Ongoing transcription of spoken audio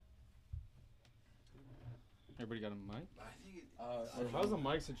Everybody got a mic? I think How's the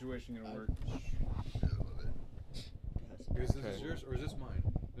mic situation gonna work? Is this yours or is this mine?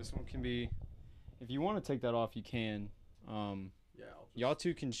 This one can be. If you want to take that off, you can. Yeah. Y'all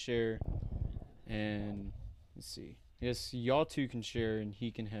two can share, and let's see. Yes, y'all two can share, and he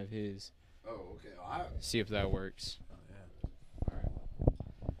can have his. Oh, okay. See if that works. Oh, yeah.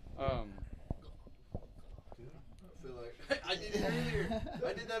 All right. I feel like I did it earlier.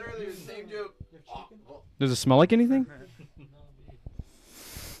 I did that earlier. Same joke. Does it smell like anything?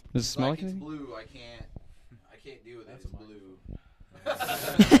 Does it smell like it's anything? blue. I can't deal with it. It's blue.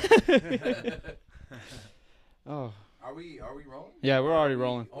 Oh. Are we rolling? Yeah, we're already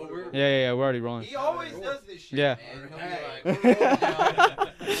rolling. Oh, we're. Yeah, we're already rolling. He always does this shit. Yeah. Man. Hey. He'll be like,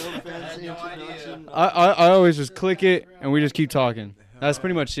 Fancy no idea. introduction. I always just click it and we just keep talking. That's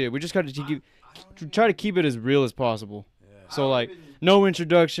pretty much it. We just got to try to keep it as real as possible. Yeah. So like no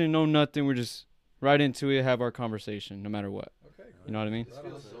introduction, no nothing. We're just right into it, have our conversation, no matter what. Okay. You know what I mean? This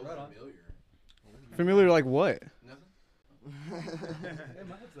feels so familiar. Familiar like what? Nothing? Hey,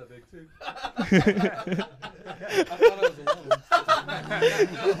 my head's that big too. I thought I was alone.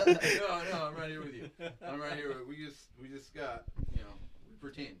 No, I'm right here with you. I'm right here. We just got, we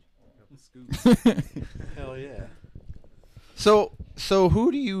pretend. Hell yeah. So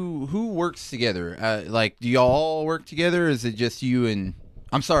who works together? Like, do y'all all work together? Or is it just you and?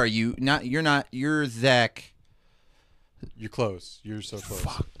 I'm sorry, you're Zach. You're close. You're so close.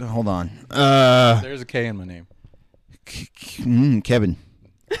 Fuck. Hold on. There's a K in my name. Kevin.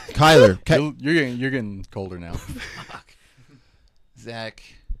 Kyler. You're getting colder now. Zach.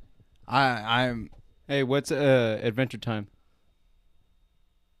 I'm Hey, what's Adventure Time?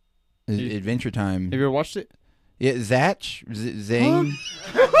 Adventure Time. Have you ever watched it? Yeah, Zach, Zane.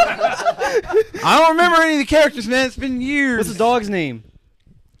 I don't remember any of the characters, man. It's been years. What's the dog's name?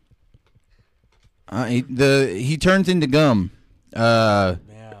 He turns into gum. Man.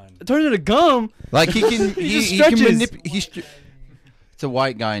 It turns into gum. Like he can He he can stretches. manipulate. It's a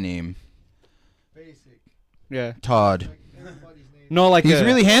white guy name. Basic. Yeah. Todd. Like everybody's name. No, like He's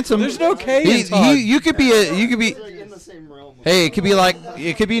really handsome. There's no K in Todd. You could be. It's like in the same realm. Hey, it could be like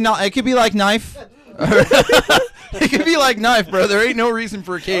knife. It could be like knife, bro. There ain't no reason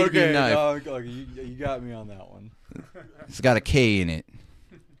for a K to be a knife. Okay, you got me on that one. It's got a K in it,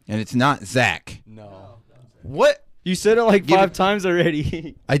 and it's not Zach. No. What? You said it like Give 5 it- times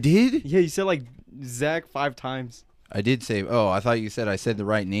already. I did? Yeah, you said like Zach 5 times. I did say. Oh, I thought you said I said the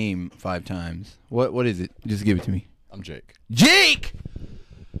right name 5 times. What is it? Just give it to me. I'm Jake. Jake.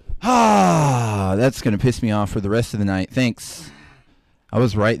 Ah, that's gonna piss me off for the rest of the night. Thanks. I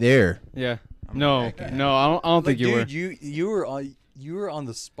was right there. Yeah. No, I don't think you were. Dude, you were on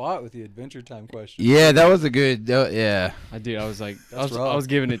the spot with the Adventure Time question. Yeah, that was a good. Yeah. I did. I was like, I That's was rough.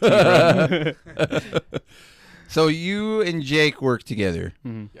 giving it to you, bro. So you and Jake work together,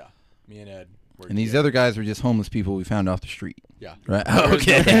 Mhm. Yeah. Me and Ed. and these other guys were just homeless people we found off the street. Yeah. Right. There's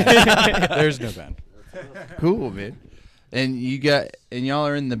Okay. no band. There's no band. Cool, man. And y'all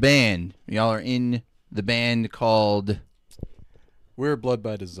are in the band. Y'all are in the band called We're Blood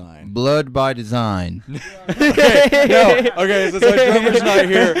by Design. Blood by Design. Okay, since our drummer's not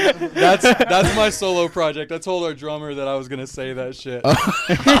here, that's my solo project. I told our drummer that I was gonna say that shit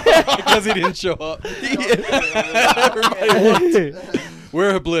because he didn't show up. Everybody looked.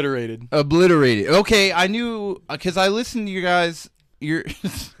 We're Obliterated. Obliterated. Okay, I knew because I listened to you guys.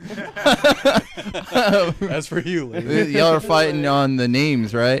 As for you, lady. Y'all are fighting on the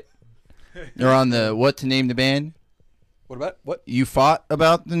names, right? Or on the what to name the band? What about what? You fought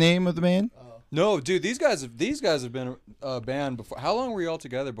about the name of the band? No, dude, these guys have been a band before. How long were you all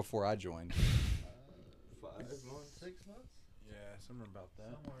together before I joined? 5 months, 6 months. Yeah, something about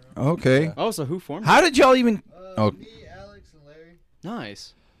that. Okay. Oh, so who formed? How did y'all even? Oh. Me, Alex, and Larry.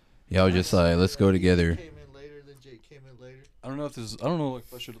 Nice. Y'all just like let's go together. Came in later. Then Jake came in later. I don't know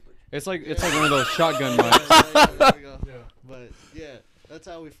if I should. It's like one of those shotgun mics. There we go. But yeah, that's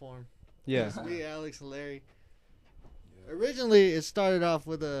how we formed. Yeah. It's me, Alex, and Larry. Originally, it started off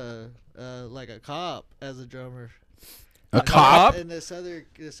with like a cop as a drummer. A cop? And this other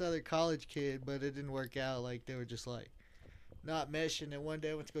college kid, but it didn't work out. Like they were just like not meshing. And one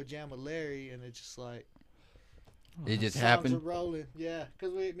day I went to go jam with Larry, and it just like It just songs happened. were rolling. Yeah,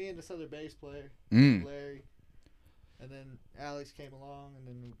 because me and this other bass player, Mm. Larry, and then Alex came along, and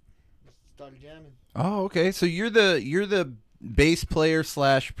then we started jamming. Oh, okay. So you're the bass player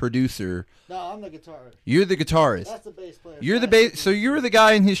 / producer. No, I'm the guitarist. You're the guitarist. That's the bass player. You're the That's bass. So you were the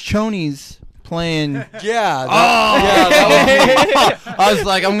guy in his chonies playing. Yeah. Oh, I was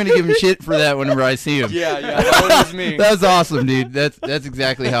like, I'm gonna give him shit for that whenever I see him. Yeah, that was me. That's awesome, dude. That's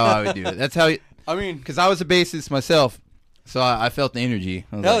exactly how I would do it. That's how I mean, because I was a bassist myself, so I felt the energy.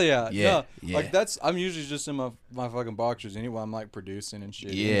 I was hell like, yeah, yeah, no, like I'm usually just in my fucking boxers anyway. I'm like producing and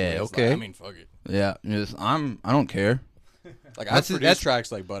shit. Yeah, anyways. okay. Like, I mean, fuck it. yeah. I don't care. Like That's- I produce that's-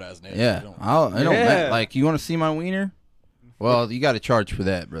 tracks like butt ass niggas. Yeah, I don't like. You want to see my wiener? Well, you got to charge for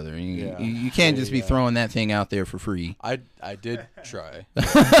that, brother. You can't just be throwing that thing out there for free. I did try.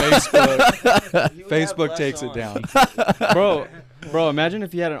 Facebook takes it down. Bro, imagine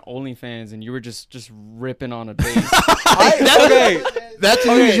if you had an OnlyFans and you were just ripping on a bass. That's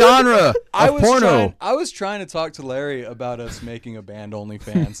a new genre of porno. I was trying to talk to Larry about us making a band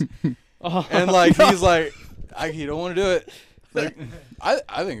OnlyFans, Oh, and like he's like, he don't want to do it. Like,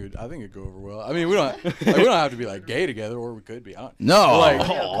 I think it'd go over well. I mean, we don't have to be like gay together, or we could be. I don't, No. Like,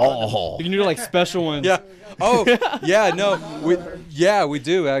 you can do like special ones. yeah. Oh, yeah. No. We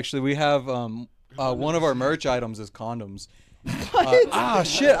do actually. We have one of our merch items is condoms.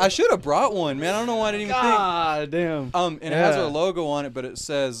 Shit! I should have brought one, man. I don't know why I didn't even think. God damn. And it has our logo on it, but it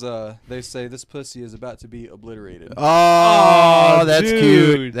says, they say this pussy is about to be obliterated. Oh, that's cute.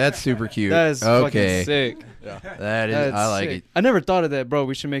 dude. That's super cute. That is okay. fucking sick. Yeah. That is. That's I like sick. it. I never thought of that, bro.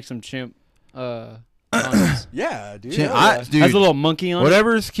 We should make some chimp condoms. Yeah, dude. Dude, Has a little monkey on it.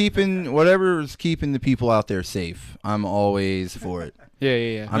 whatever's keeping the people out there safe, I'm always for it.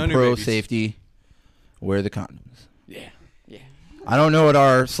 Yeah. I'm No new pro babies. safety. Wear the condoms. Yeah. I don't know what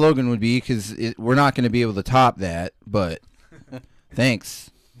our slogan would be because we're not going to be able to top that, but thanks.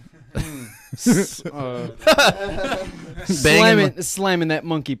 Slamming that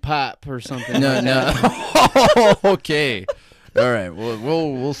monkey pop or something. No. Okay. All right.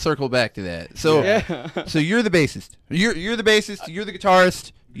 We'll circle back to that. So Yeah. so you're the bassist. You're the bassist. You're the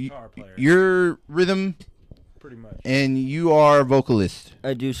guitarist. Guitar player. You're rhythm, Pretty much. and you are vocalist.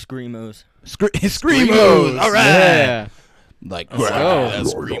 I do screamos. Screamos. All right. Yeah. Like Let's go.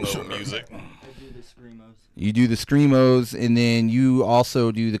 That's screamo music. I do the screamos. you do the screamos, and then you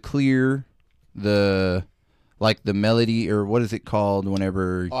also do the clear, the melody, or what is it called?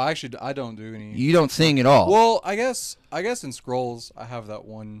 Whenever Oh, actually, I don't do any. you don't sing at all. Well, I guess in Scrolls, I have that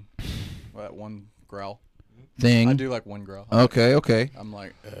one growl. thing. I do like one growl. Okay. I'm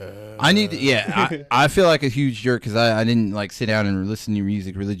like, I need to, I feel like a huge jerk because I didn't like sit down and listen to your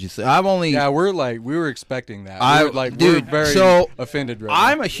music religiously. I've only yeah, we were expecting that. Dude, we're very so offended right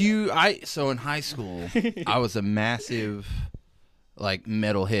I'm now. a huge so in high school I was a massive like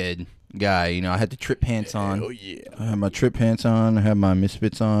metalhead guy. You know, I had the trip pants on. Oh yeah. I had my trip pants on. I had my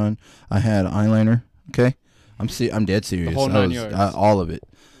Misfits on. I had eyeliner. Okay, I'm dead serious. whole nine yards. All of it.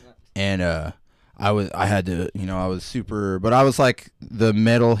 And I was super, but I was like the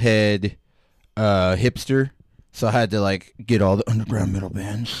metalhead hipster, so I had to like get all the underground metal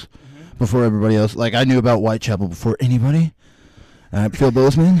bands before everybody else. Like I knew about Whitechapel before anybody. Phil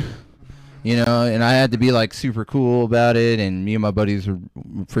Bozeman, you know, and I had to be like super cool about it. And me and my buddies were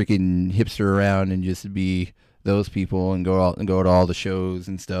freaking hipster around and just be those people and go to all the shows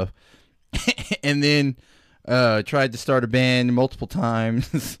and stuff. And then tried to start a band multiple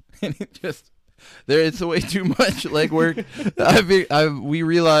times, and it's way too much legwork. We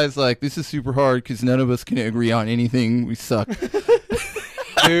realized like this is super hard because none of us can agree on anything. We suck.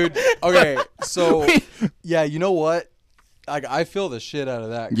 Dude, okay, so yeah, you know what? Like I feel the shit out of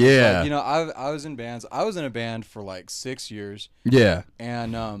that. 'Cause, Yeah. like, you know, I was in bands. I was in a band for like 6 years, Yeah.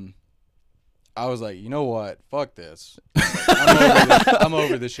 and I was like, you know what? Fuck this. I'm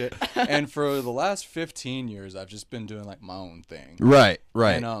over this shit. And for the last 15 years, I've just been doing like my own thing. Right.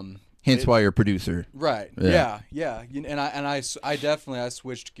 And Hence why you're a producer. right. Yeah. Yeah. And I definitely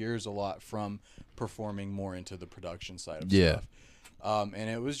switched gears a lot from performing more into the production side of Yeah. stuff. And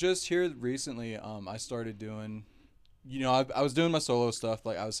it was just here recently. I started doing, you know, I was doing my solo stuff,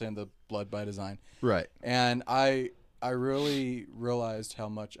 like I was saying, the Blood by Design, Right. and I really realized how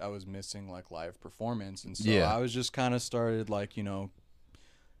much I was missing like live performance, and so Yeah. I was just kind of started like, you know,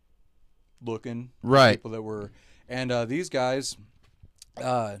 looking for Right. people that were, and these guys,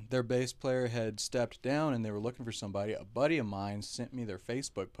 their bass player had stepped down and they were looking for somebody. A buddy of mine sent me their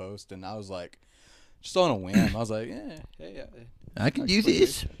Facebook post, and I was like, just on a whim, I was like, hey, I can do play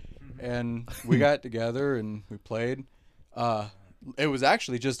this. and we got together and we played. It was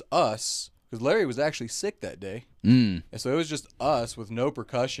actually just us because Larry was actually sick that day, Mm. and so it was just us with no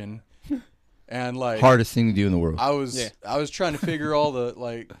percussion, and like Hardest thing to do in the world. I was trying to figure all the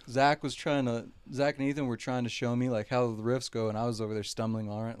like Zach and Ethan were trying to show me like how the riffs go, and I was over there stumbling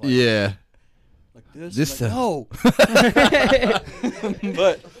on it. Like, Yeah. like this. This, like, no.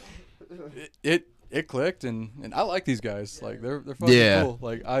 But it clicked, and I like these guys. Like they're fucking Yeah. cool.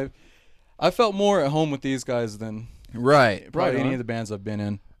 Like I felt more at home with these guys than Right. probably Right any on. of the bands I've been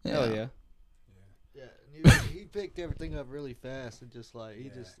in. Hell yeah. he picked everything up really fast and just like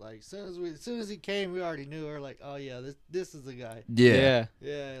as soon as he came, we already knew. We were like, oh yeah, this is the guy. Yeah.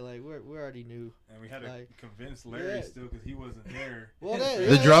 Yeah, like we already knew. And we had to Like, convince Larry yeah. still because he wasn't there. Well,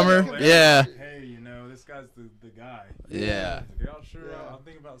 The drummer? Larry, Yeah. Hey, you know, this guy's the guy. Yeah. He's like, oh, sure. Yeah. I'm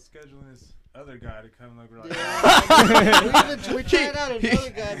thinking about scheduling this other guy to come. Like, we're like, Yeah. we tried out another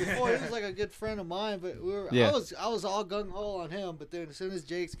guy before. He was like a good friend of mine, but I was all gung ho on him. But then as soon as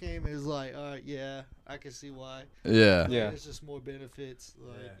Jake's came, it was like, all right, yeah, I can see why. Yeah. Yeah. There's just more benefits.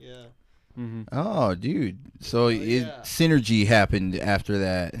 Like, yeah. Mm-hmm. Oh, dude. So yeah. synergy happened after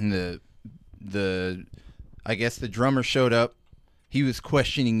that, and the I guess the drummer showed up. He was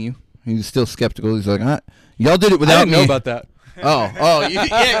questioning you. He was still skeptical. He's like, y'all did it I without didn't me. know about that. Oh,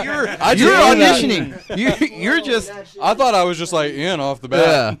 yeah, you were just learned that. auditioning. You're just, I thought I was just like in off the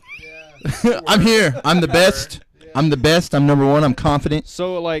bat. yeah. I'm here. I'm the best. I'm the best. I'm number one. I'm confident.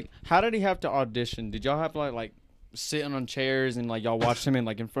 So like, how did he have to audition? Did y'all have to like sitting on chairs and like y'all watched him in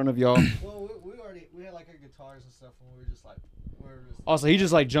like in front of y'all? Well, we had like our guitars and stuff, and we were just like, Also, he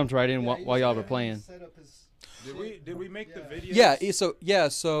just like jumped right in Yeah, he while y'all were set- playing. he set up his did we make the video?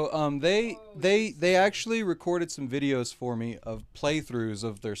 They actually recorded some videos for me of playthroughs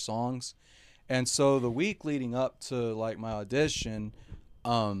of their songs, and so the week leading up to like my audition,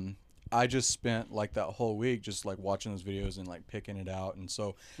 I just spent like that whole week just like watching those videos and like picking it out, and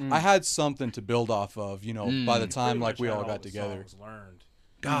so I had something to build off of, you know, by the time like we all got together. Learned.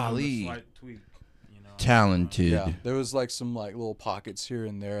 Golly. Slight tweak, you know. Talented. Yeah, there was like some like little pockets here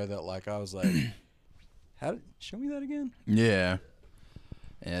and there that like I was like, show me that again? Yeah.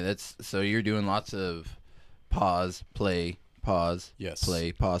 Yeah, that's so you're doing lots of pause, play, pause, Yes.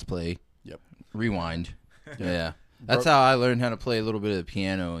 play, pause, play. Yep. Rewind. Yeah. That's how I learned how to play a little bit of the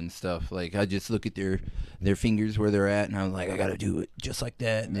piano and stuff. Like I just look at their fingers where they're at, and I'm like, I gotta do it just like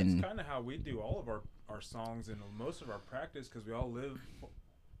that. And And then that's kind of how we do all of our songs and most of our practice because we all live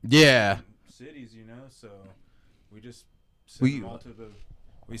yeah, in cities, you know. So we just send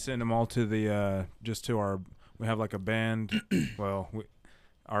them all to the just to our. We have like a band, well,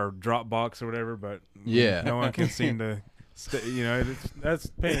 our Dropbox or whatever, but Yeah. no one can seem to. You know, that's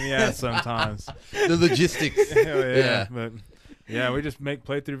a pain in the ass sometimes. the logistics. Hell yeah. Yeah. But yeah, we just make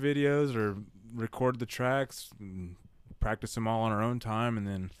playthrough videos or record the tracks and practice them all on our own time, and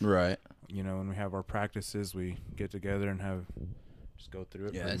then Right. you know when we have our practices, we get together and just go through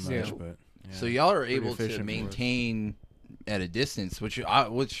it Yeah, pretty that's- much. But yeah, So y'all are pretty able to efficient for us. maintain at a distance, which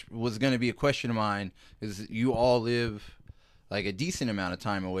was going to be a question of mine, is you all live like a decent amount of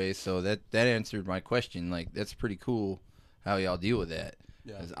time away. So that answered my question. Like that's pretty cool how y'all deal with that.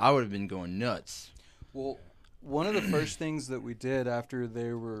 Yeah. 'Cause I would have been going nuts. Well, one of the first things that we did after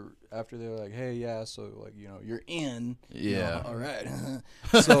they were like, hey, yeah, so like, you know, you're in. you know, Yeah. all right.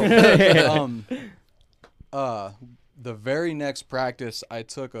 So, the very next practice, I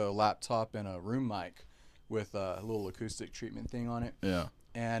took a laptop and a room mic with a little acoustic treatment thing on it, Yeah.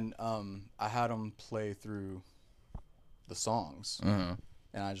 and I had them play through the songs, Uh-huh.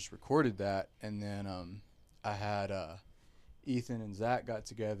 and I just recorded that, and then I had Ethan and Zach got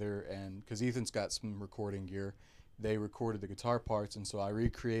together, and because Ethan's got some recording gear, they recorded the guitar parts, and so I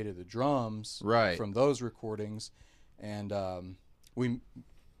recreated the drums Right. from those recordings, and we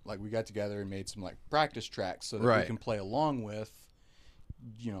got together and made some like practice tracks so that Right. we can play along with,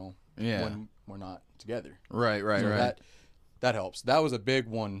 you know, Yeah. when we're not together. Right. Right. So right. that helps. That was a big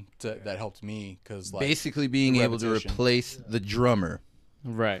one that helped me because like Basically, being able to repetition. replace the drummer.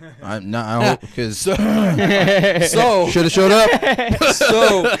 Right. I'm not. I hope because so should have showed up.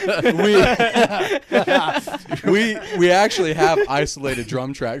 So we actually have isolated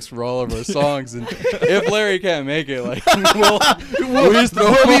drum tracks for all of our songs, and if Larry can't make it, like we'll just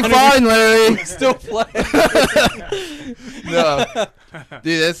throw We'll him be on fine, Larry. and still play. No,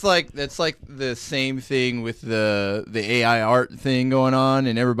 dude, that's like the same thing with the AI art thing going on,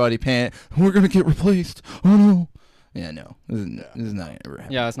 and everybody we're gonna get replaced. Oh no. Yeah, no, this is not ever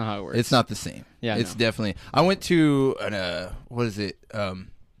happening. Yeah, that's not how it works. It's not the same. Yeah, it's no. definitely. I went to an what is it?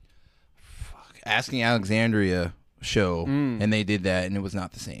 Asking Alexandria show, and they did that, and it was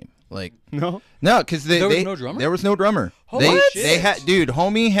not the same. Like No. no, because There was no drummer? There was no drummer. Holy They shit. had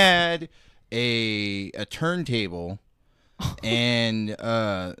homie had a turntable, and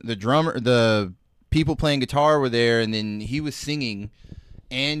the people playing guitar were there, and then he was singing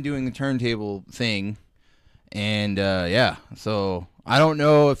and doing the turntable thing. And yeah, so I don't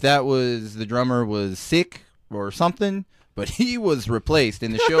know if the drummer was sick or something, but he was replaced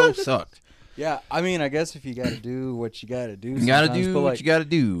and the show sucked. Yeah, I mean, I guess if you gotta do what you gotta do, You gotta sometimes, do but, what like, you gotta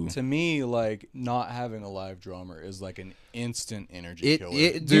do. To me, like, not having a live drummer is like an instant energy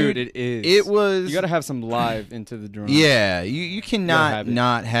killer. Dude, it is. It was. You gotta have some live into the drums. Yeah, you cannot have it.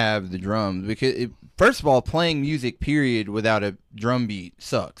 not have the drums because first of all, playing music period without a drum beat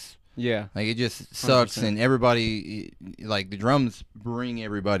sucks. Yeah. Like it just sucks, 100%. and everybody like the drums bring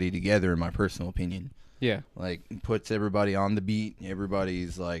everybody together. In my personal opinion, Yeah. like puts everybody on the beat.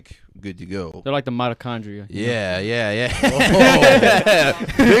 Everybody's like good to go. They're like the mitochondria. you know? Yeah.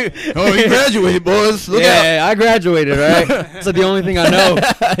 Oh, you graduated, boys. Look out. Yeah, I graduated, right? That's the only thing I know.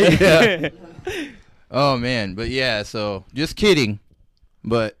 Yeah. Oh man, but yeah. So just kidding,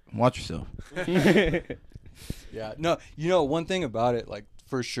 but watch yourself. Yeah, no, you know, one thing about it, like,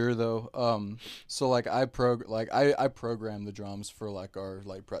 for sure though, so like I program the drums for like our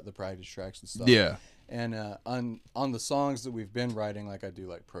like the practice tracks and stuff. Yeah. And on the songs that we've been writing, like I do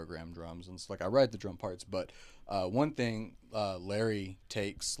like program drums and it's like I write the drum parts, but one thing Larry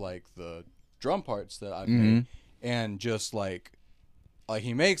takes like the drum parts that I've made and just like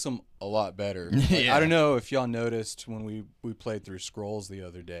he makes them a lot better. Like, Yeah. I don't know if y'all noticed when we played through Scrolls the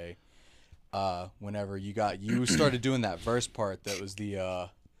other day. Whenever you started doing that verse part that was the I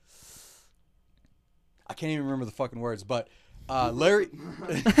can't even remember the fucking words, but Larry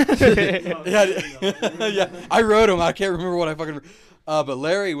yeah, I wrote them. I can't remember what I fucking but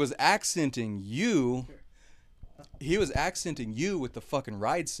Larry was accenting you. He was accenting you with the fucking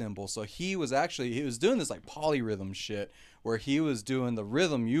ride cymbal. So he was doing this like polyrhythm shit where he was doing the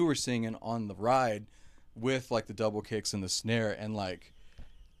rhythm you were singing on the ride with like the double kicks and the snare, and like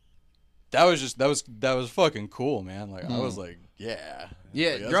that was fucking cool, man. Like I was like, yeah.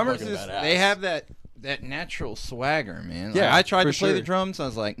 Yeah, Like, that's drummers fucking just, badass. they have that natural swagger, man. Like, Yeah, I tried to for play the sure. drums. I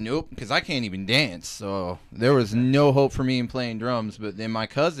was like, nope, because I can't even dance. So there was no hope for me in playing drums. But then my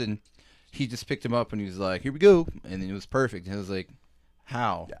cousin, he just picked him up and he was like, here we go. And it was perfect. And I was like,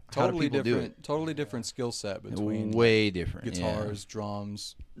 how? Yeah, How do totally people do different. Totally different skill set it? between Way different. guitars,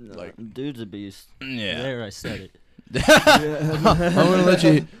 drums. No, Like- dude's a beast. Yeah. There, I said it. I'm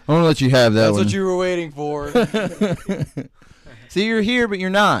gonna let you have that That's one. what you were waiting for. See, you're here, but you're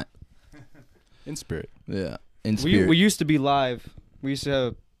not. In spirit. Yeah. In spirit. We used to be live. We used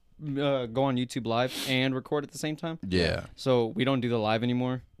to go on YouTube live and record at the same time. yeah. So we don't do the live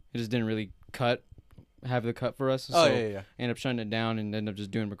anymore. It just didn't really have the cut for us. Oh so yeah. end up shutting it down and end up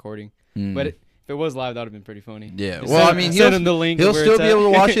just doing recording. Mm. But if it was live, that would have been pretty funny. yeah. Just Well, I send- mean, send him the link. he'll of where still it's be at.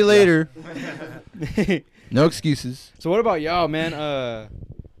 able to watch it later. No excuses. So what about y'all, man?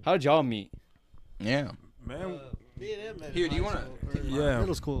 How did y'all meet? Yeah. Man, Me and him met Here, in do you high wanna- school, or Yeah.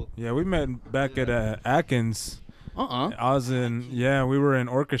 middle school. yeah, we met back at Atkins. Uh-uh. I was we were in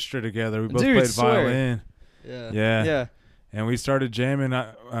orchestra together. We both Dude, played swear. violin. Yeah. Yeah. And we started jamming.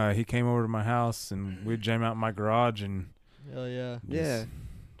 He came over to my house and we'd jam out in my garage and Hell yeah. Yeah.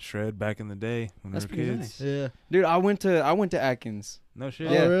 shred back in the day when That's we were pretty kids. nice. Yeah. Dude, I went to Atkins. No shit.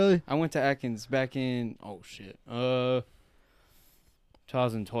 Oh, Yeah. really? I went to Atkins back in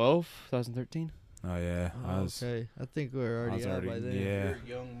 2012, 2013. Oh yeah. Oh, okay. I think we're I already was out already by then. yeah. a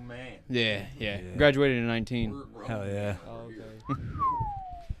young man. Yeah. Yeah. Graduated in 19. Hell yeah. Oh, okay.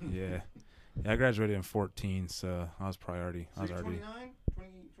 Yeah. Yeah, I graduated in 14, so I was already 29,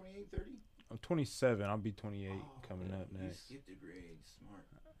 28, 30? I'm 27. I'll be 28 coming up next. Skip the grades, smart.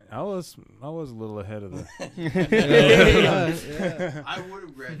 I was a little ahead of the Yeah. I would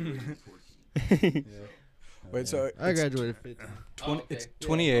have graduated at 14. Wait, so I it's graduated 15. 20, it's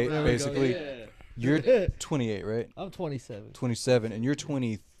 28 There we go. basically. Yeah. You're 28, right? I'm 27. 27, and you're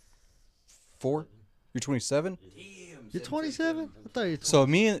 24. You're 27. You're 27? I thought you were So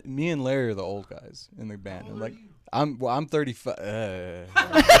me and Larry are the old guys in the band. And like I'm 35.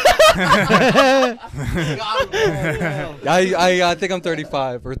 I think I'm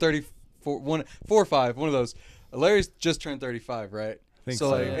 35 or 34. 4 or 5. One of those. Larry's just turned 35, right? Think So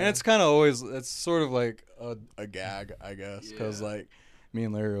so. like, and it's kind of always, it's sort of like a gag, I guess, because like me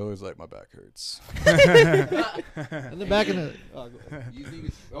and Larry are always like, my back hurts. in the back of the. Oh, go ahead. You think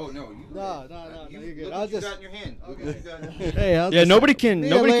it's, oh no, you No, you're good. Look I'll what you just. got in your hand. Look what you got in your hand. Hey, I'll Yeah, just, nobody can me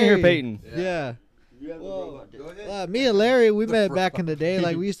and hear Larry- Peyton. Yeah. Go ahead. Me and Larry, we met back in the day.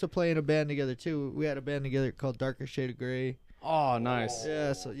 Like we used to play in a band together too. We had a band together called Darker Shade of Gray. Oh, nice.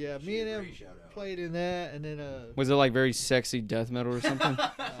 Yeah, so yeah, me and him played in that, and then Was it like very sexy death metal or something?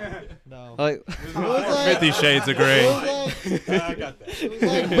 no. Like, It was like, 50 Shades of Grey. I got that. it was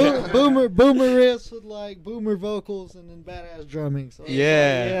like boomer riffs with like boomer vocals and then badass drumming. So it was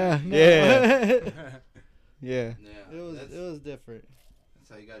Yeah. like, no. yeah. It was different.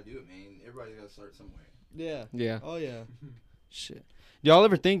 That's how you gotta do it, man. Everybody's gotta start somewhere. Yeah. Yeah. Oh yeah. Shit. Y'all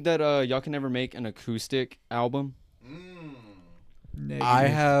ever think that y'all can never make an acoustic album? I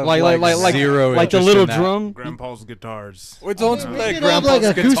have like zero like the interest little in that. drum. Grandpa's guitars. We don't We play could have grandpa's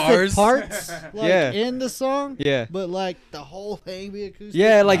like acoustic guitars. parts, like Yeah. in the song. Yeah. But like the whole thing be acoustic.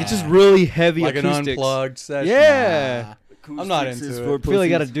 Yeah, like it's just really heavy Like an acoustics. unplugged session. Yeah. Nah, I'm not into it. I feel like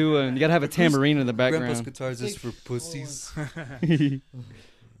you gotta have a tambourine in the Grandpa's background. guitars is for pussies.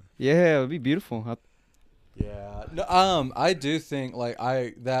 Yeah, it would be beautiful. Yeah. No, I do think like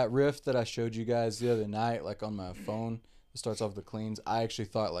that riff that I showed you guys the other night, like on my phone, it starts off with the cleans. I actually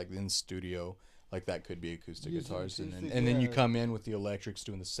thought like in studio, like that could be acoustic guitars, and then you come in with the electrics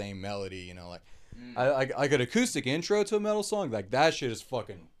doing the same melody. You know, like I got acoustic intro to a metal song. Like that shit is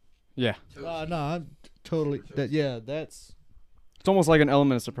fucking. Yeah. No, I'm totally. That's. It's almost like an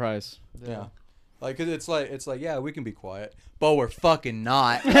element of surprise. Yeah. Like, 'cause it's like, yeah, we can be quiet, but we're fucking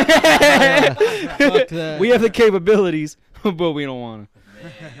not. Fuck that. We have the capabilities, but we don't want to.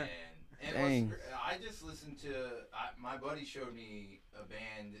 Man. And Dang. I just listened to. My buddy showed me a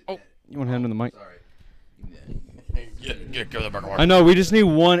band. Oh, you want to hand him the mic? Sorry. I know. We just need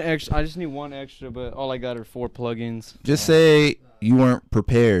one extra. I just need one extra, but all I got are 4 plugins. Just say you weren't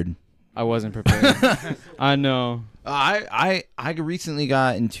prepared. I wasn't prepared. I know. I recently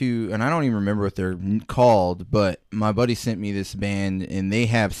got into, and I don't even remember what they're called, but my buddy sent me this band, and they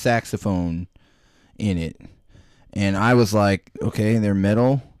have saxophone in it. And I was like, okay, they're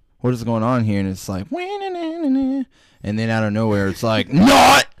metal. What is going on here? And it's like, and then out of nowhere, it's like,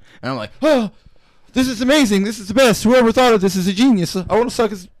 not! And I'm like, oh, this is amazing. This is the best. Whoever thought of this is a genius. I want to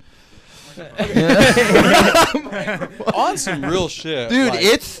suck his... On some real shit. Dude, like,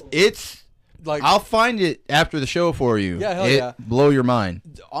 it's... like I'll find it after the show for you. Yeah, hell yeah. Blow your mind.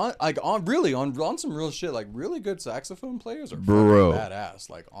 on some real shit. Like really good saxophone players are Bro. fucking badass.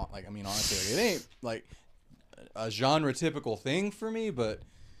 Like I mean honestly, like, it ain't like a genre typical thing for me, but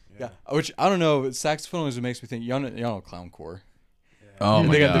yeah. Which I don't know. Saxophone always makes me think. Y'all know clowncore. Oh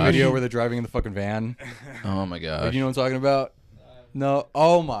my They got the gosh. video where they're driving in the fucking van. Oh my gosh. You know what I'm talking about? No.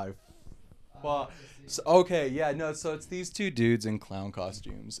 Oh my. Fuck. So, okay, yeah, no. So it's these two dudes in clown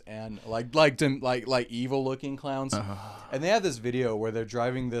costumes and like evil looking clowns, and they have this video where they're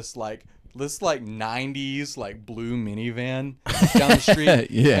driving this 90s like blue minivan down the street,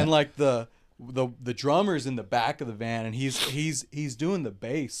 Yeah. and like the drummer's in the back of the van, and he's doing the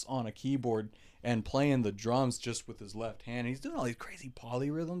bass on a keyboard and playing the drums just with his left hand. And he's doing all these crazy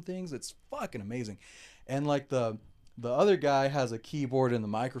polyrhythm things. It's fucking amazing, and like the other guy has a keyboard and the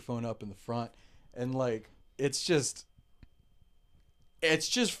microphone up in the front. And like it's just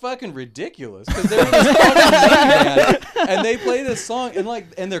fucking ridiculous because they're in this fucking minivan and they play this song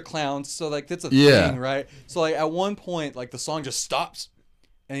and they're clowns, so like that's a thing, right? So like at one point like the song just stops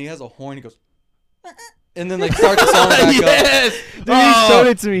and he has a horn, he goes and then they start the song back Yes! Dude, he showed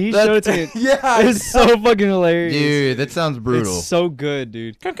it to me. He showed it to me. Yeah, It's so fucking hilarious. Dude, that sounds brutal. It's so good,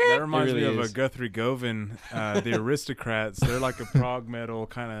 dude. That reminds really me of is. a Guthrie Govan, the Aristocrats. They're like a prog metal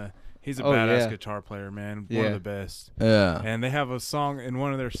kind of. He's a Oh, badass yeah. guitar player, man. One Yeah. of the best. Yeah. And they have a song in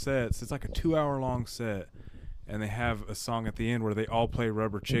one of their sets. It's like a 2-hour-long set, and they have a song at the end where they all play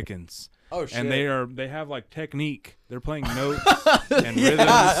Rubber Chickens. Oh shit. And they have like technique. They're playing notes and rhythms.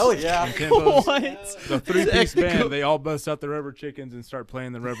 Hell yeah. And tempos. What? The 3-piece band, they all bust out the Rubber Chickens and start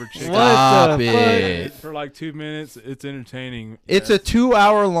playing the Rubber Chickens. Stop the it. For like 2 minutes. It's entertaining. It's a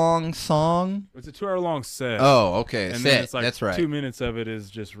 2-hour-long song. It's a 2-hour-long set. Oh, okay. And then Set. it's like That's right. 2 minutes of it is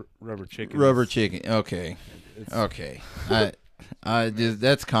just Rubber Chickens. Rubber chicken. Okay. It's- Okay.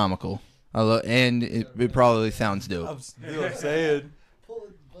 That's comical. And it probably sounds dope. I'm saying.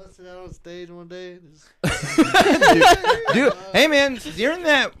 Busted out on stage one day. Dude, hey man, during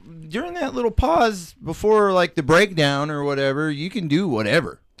that little pause before like the breakdown or whatever, you can do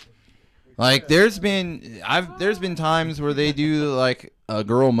whatever. Like there's been times where they do like a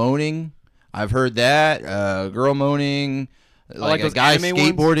girl moaning. I've heard that. Girl moaning, like a those guy anime ones?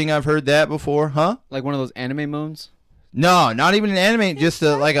 skateboarding. I've heard that before. Huh? Like one of those anime moans. No, not even an anime. Just it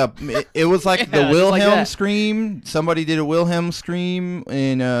was like the Yeah, just Wilhelm like that. scream. Somebody did a Wilhelm scream,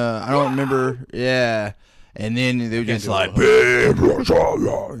 and I don't remember. Yeah, and then they were just like,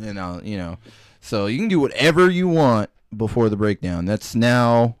 you know. So you can do whatever you want before the breakdown. That's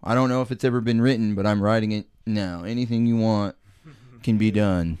now. I don't know if it's ever been written, but I'm writing it now. Anything you want can be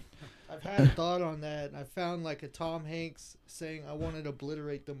done. I've had a thought on that, and I found like a Tom Hanks saying, "I wanted to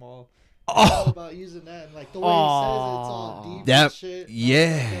obliterate them all." I thought about using that, and like the way he says it, it's all deep That- and shit.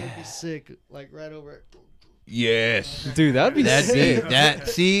 yeah. That would be sick, like right over it. Yes. Dude, that'd be That'd be sick. that.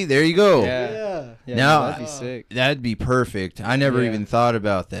 See, there you go. Yeah. Yeah. Now- that'd be sick. That'd be perfect. I never Yeah. even thought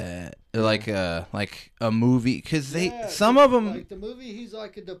about that. Like a movie, because Yeah, some of them. like the movie, he's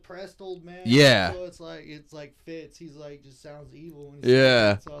like a depressed old man. Yeah. So it's like fits. He's like just sounds evil. When he's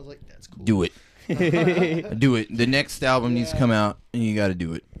Yeah. So I was like, that's cool. Do it. Do it. The next album needs to come out, and you got to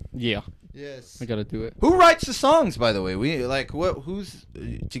do it. Yeah, Yes. I gotta do it. Who writes the songs, by the way? We like what? Who's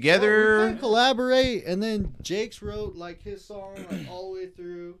together? Well, we collaborate, and then Jake's wrote like his song like all the way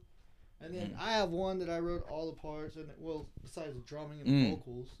through, and then I have one that I wrote all the parts, and well, besides the drumming and the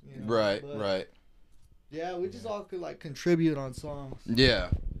vocals, you know, but, Right. Yeah, we just all could like contribute on songs. Yeah.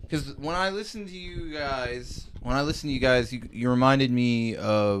 Because when I listened to you guys, you reminded me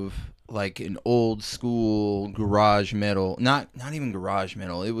of like an old school garage metal. Not even garage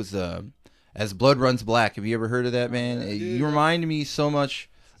metal. It was As Blood Runs Black. Have you ever heard of that, man? You reminded me so much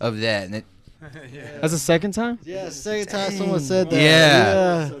of that. And That's the second time. Yeah, second time someone said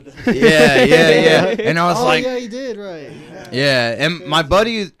that. yeah. And I was like, yeah, you did right. yeah. And my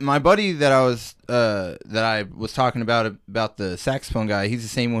buddy that I was talking about the saxophone guy. He's the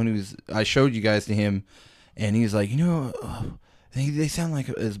same one I showed you guys to him, and he's like, they sound like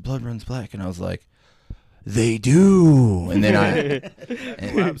As Blood Runs Black, and I was like, they do. And then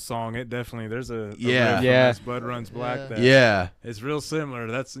Rap song, it definitely there's a riff from Yeah. As Blood Runs Black. That yeah. it's real similar.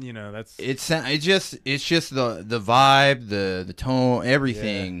 That's It's just the vibe, the tone,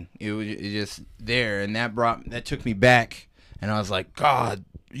 everything. It was just there, and that took me back, and I was like, God,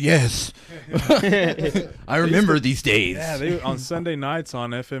 yes. I remember these days. Yeah, on Sunday nights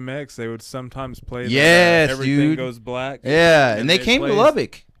on FMX, they would sometimes play. Yes, Everything dude. Goes Black. Yeah, and they it came to plays-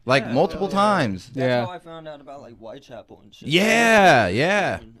 Lubbock like multiple times. That's Yeah. how I found out about like Whitechapel and shit.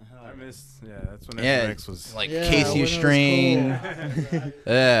 Yeah. I miss. Yeah, that's when Yeah, FMX was. like Yeah, Casey when it was Strain. cool.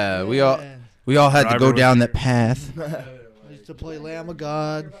 Yeah, we Man. all had to Driver go was down here. that path. I used to play Lamb of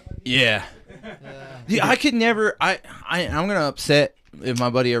God. Yeah. Yeah. Yeah, I could never. I'm gonna upset if my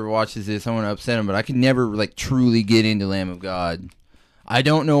buddy ever watches this. I'm gonna upset him, but I could never like truly get into Lamb of God. I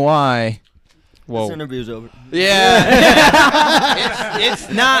don't know why. This Whoa. interview's over. Yeah, it's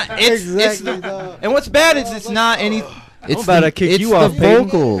not. It's Exactly, the, dog. and what's bad is it's not any. It's about to kick it's you the off, baby.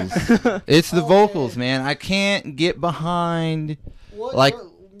 vocals. It's the Oh, vocals, man. man. I can't get behind. What, Like-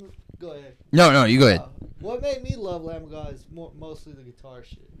 go ahead. No, you go ahead. What made me love Lamb of God is mostly the guitar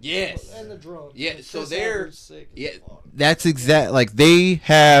shit. Yes. And the drums. Yeah, Chris so they're- Edwards sick as Yeah, fuck. that's exact. Like they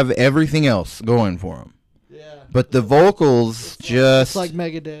have everything else going for them, Yeah. but the vocals just It's like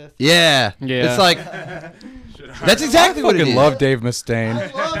Megadeth. yeah. Yeah. It's like that's exactly what it fucking is. love Dave Mustaine. I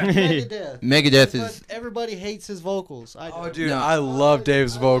love Megadeth. Megadeth but is. everybody hates his vocals. I Oh, do. dude, No. I love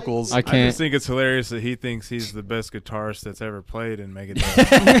Dave's vocals. I I can't. just think it's hilarious that he thinks he's the best guitarist that's ever played in Megadeth.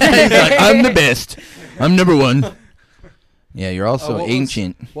 He's like, I'm the best. I'm number one. Yeah, you're also what was-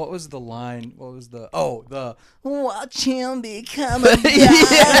 ancient. What was the line? What was the watch him become I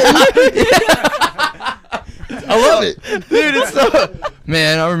love it, dude. It's so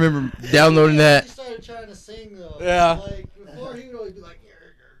man. I remember downloading He that. started trying to sing though. Yeah. Like before he would always be like,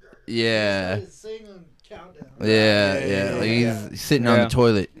 Yeah, He started singing on Countdown. yeah. Like he's sitting on Yeah. the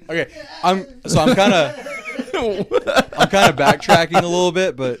toilet. Okay, I'm kind of backtracking a little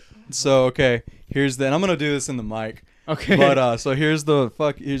bit, but okay. Here's the. And I'm gonna do this in the mic. Okay. But so here's the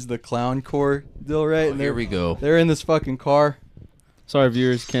clown core deal, right? Oh, And here we go. They're in this fucking car. Sorry,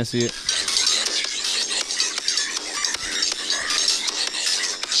 viewers, can't see it.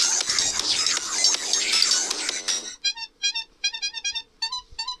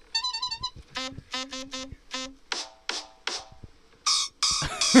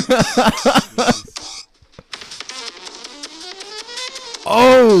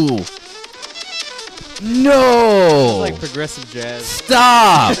 Oh no! Like progressive jazz.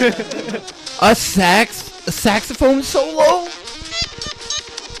 Stop! a saxophone solo?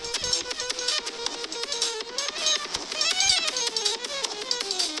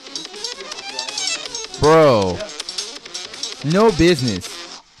 Bro, no business.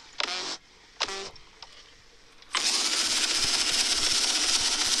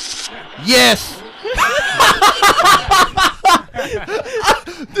 Yes.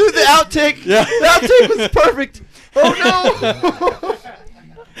 Dude, the outtake. Yeah. The outtake was perfect. Oh no.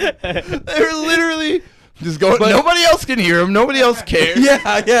 They were literally just going. Nobody else can hear them. Nobody else cares.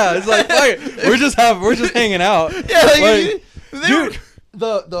 Yeah. It's like fuck it. we're just hanging out. Yeah, Like, they were- dude.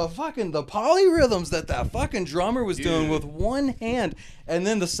 The fucking polyrhythms that fucking drummer was doing with one hand, and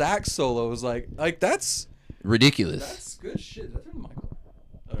then the sax solo was like that's ridiculous. good shit.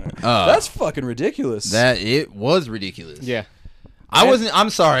 Uh, That's fucking ridiculous. that it was ridiculous. Yeah. I wasn't. I'm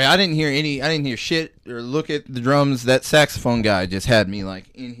sorry. I didn't hear shit or look at the drums. That saxophone guy just had me like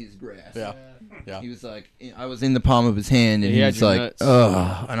in his grasp. Yeah. Yeah. He was like, I was in the palm of his hand, and Yeah, he he had was your like, nuts.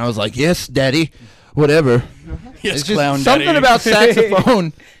 "Ugh," and I was like, "Yes, daddy, whatever." Yes, It's just clown something daddy. about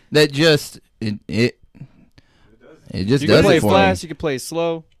saxophone that just it just You does can play it for fast, me. you can play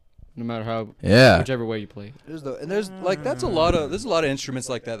slow, no matter how, Yeah. whichever way you play. There's like there's a lot of instruments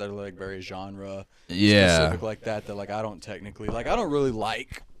like that are like very genre Yeah. specific like that like I don't technically like I don't really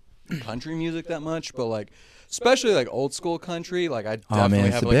like country music that much, but like especially like old school country, like I Oh, man, definitely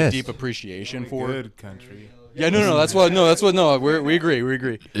it's have the like a best. deep appreciation for it. Good country. Yeah, we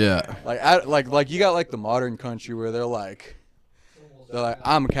agree. Yeah. Like you got like the modern country where they're like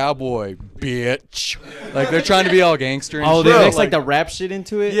I'm a cowboy, bitch. Like they're trying to be all gangster and Oh, shit. they mix like the rap shit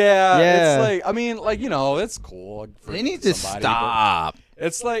into it? Yeah, Yeah. it's like I mean, like it's cool. For They need to somebody, but stop.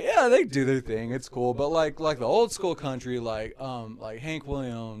 It's like they do their thing. It's cool, but like the old school country, like Hank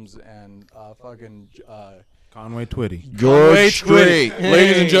Williams and fucking Conway Twitty. George Strait.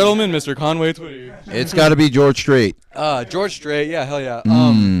 ladies and gentlemen, Mr. Conway Twitty. It's got to be George Strait. George Strait, yeah, hell yeah.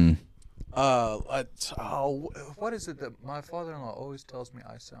 What is it that my father-in-law always tells me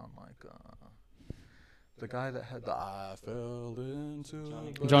I sound like? The guy that had the I fell into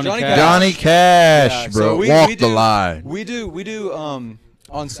Johnny Cash. Johnny Cash, Yeah, bro. so we Walk do- the line. We do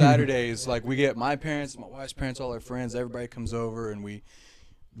on Saturdays, like we get my parents, my wife's parents, all our friends, everybody comes over and we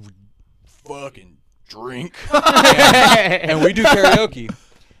fucking drink and we do karaoke.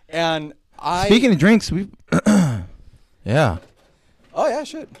 And Speaking of drinks, we yeah. oh yeah,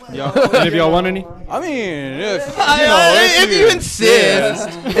 shit. Any of y'all want any? I mean, if you insist.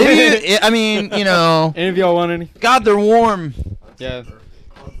 I mean, you know, Any of y'all want any? God, they're warm. Yeah.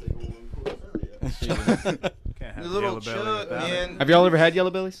 Can't have Yellow Belly without it. Have y'all ever had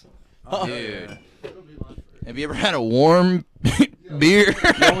yellow bellies? Dude. Have you ever had a warm beer?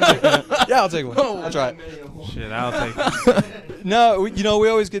 Yeah, I'll take one. I'll try it. Shit, I'll take it. No, we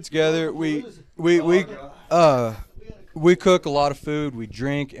always get together. We cook a lot of food. We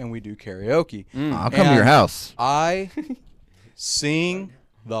drink and we do karaoke. I'll come to your house. I sing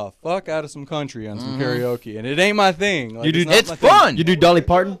the fuck out of some country on some karaoke, and it ain't my thing. Like, You do- not It's my thing. fun. You do Dolly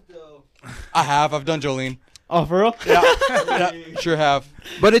Parton? I've done Jolene. Oh, for real? Yeah, sure have.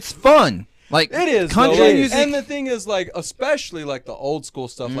 But it's fun. Like It is country though, like, music. and the thing is, like, especially like the old school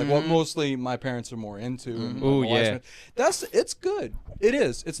stuff, like what mostly my parents are more into. And Ooh, my wife's yeah. it's good. It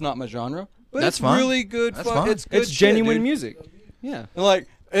is. It's not my genre, but That's it's fine. really good. That's fine. It's good. It's shit, genuine dude. music. Yeah. And like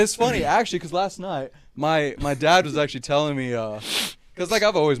it's funny actually, because last night my dad was actually telling me, because like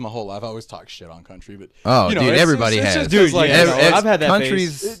I've always my whole life I always talk shit on country, but Oh, you know, dude, it's everybody just, has. It's just 'cause, like, Dude, you know, yeah, it's- I've had that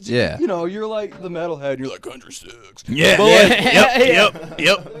countries. it's- Yeah. You know, you're like the metalhead, and you're like country sucks. Yeah. But, like,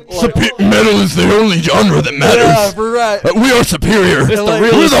 Yep. Metal is the only genre that yeah, matters. for right. We are superior. the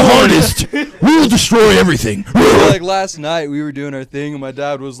We're the hardest. We'll destroy everything. Like last night we were doing our thing, and my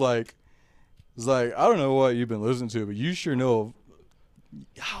dad was like, I don't know what you've been listening to, but you sure know.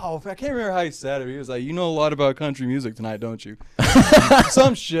 Oh, I can't remember how he said it. He was like, "You know a lot about country music tonight, don't you?"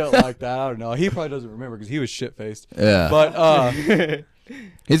 Some shit like that. I don't know. He probably doesn't remember because he was shit faced. Yeah. But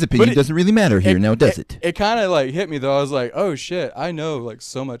His opinion it- doesn't really matter here, now does it? It kind of like hit me though. I was like, "Oh shit, I know like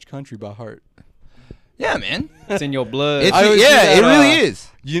so much country by heart." Yeah, man. It's in your blood. It's, I always do yeah, that, it really is.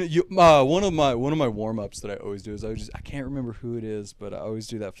 One of my warm ups that I always do is I can't remember who it is, but I always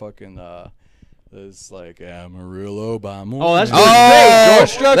do that fucking it's like Amarillo by Morning. Oh, that's Oh, George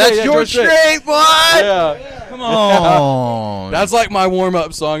Strait. that's Yeah, George George Strait, boy. Yeah. Come on. That's like my warm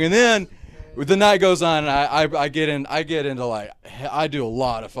up song, and then the night goes on, and I get into like I do a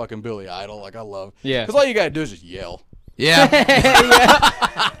lot of fucking Billy Idol, like I love. Yeah. Because all you gotta do is just yell. Yeah.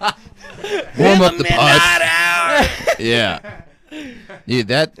 Warm up the pot. Yeah. Yeah,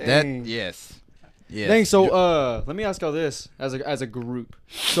 that Dang. yes. Yes. Dang, so let me ask y'all this as a group.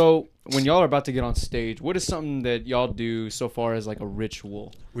 So when y'all are about to get on stage, what is something that y'all do so far as like a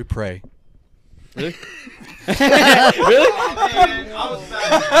ritual? We pray. Really?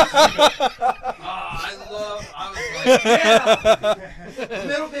 A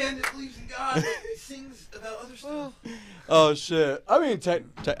metal band that believes in God sings about other stuff. Oh shit! I mean,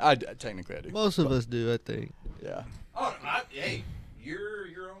 technically I do. Most of us do, I think. Yeah. Oh, hey, you're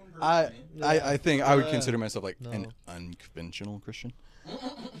your own person, I man. I think I would consider myself like an No. unconventional Christian.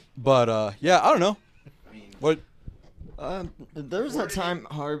 But yeah, I don't know. What? There was that time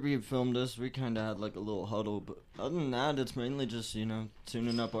Harvey filmed us. We kind of had like a little huddle, but other than that, it's mainly just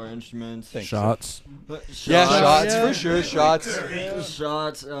tuning up our instruments. Shots. But Yeah, shots yeah. for sure. Shots.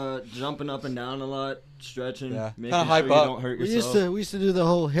 shots, jumping up and down a lot, stretching, Yeah. making Kinda sure hype you up. don't hurt We yourself. used to do the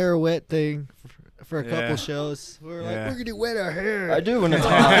whole hair wet thing for a couple shows. We were like, we're gonna wet our hair. I do when it's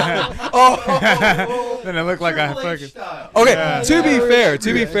hot. Then it looked like I fucking. Okay,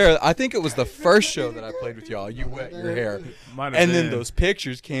 to be fair, I think it was the first show that I played with y'all. You wet your hair, Might have and then been. those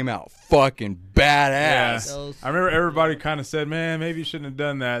pictures came out fucking badass. Yeah. I remember everybody kind of said, "Man, maybe you shouldn't have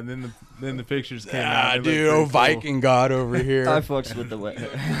done that." And then the pictures came out. They looked Dude, pretty oh cool. Viking God over here. I fucks with the wet hair.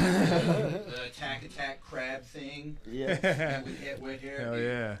 The attack crab thing. Yeah. Wet hair. Hell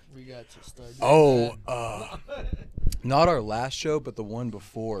yeah. We got to start. Not our last show, but the one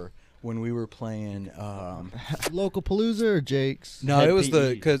before when we were playing. Local Palooza or Jake's? No, Head it was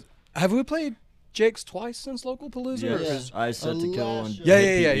PE. because have we played Jake's twice since Local Palooza? Yes. Or is- I set to kill on.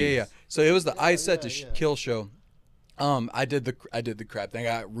 Yeah. So it was the I set to yeah. kill show. I did the crap thing.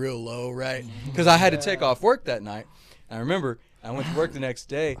 I got real low, right? Because I had to take off work that night. And I remember I went to work the next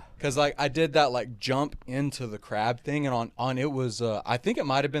day because like I did that like jump into the crab thing, and on it was I think it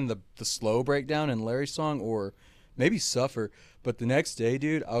might have been the slow breakdown in Larry's song or maybe Suffer. But the next day,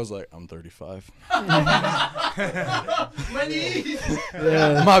 dude, I was like, I'm 35. My knees.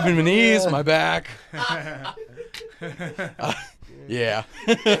 My knees, my back. Yeah.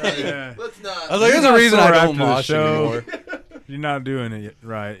 Yeah. Let's not. I was like, there's a not reason I sore don't after the mosh show. anymore. You're not doing it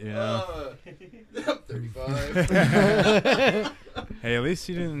right, you know. I'm 35. Hey, at least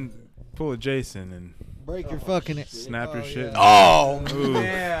you didn't pull a Jason and Break your fucking. snap your shit. Oh, Ooh.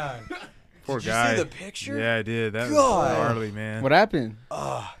 man. Poor Did you guy. see the picture? Yeah, I did. That was God. gnarly, man. What happened?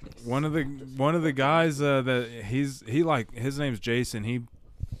 One of the guys that his name's Jason.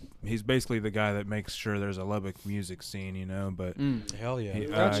 He's basically the guy that makes sure there's a Lubbock music scene, you know. But Hell yeah. he,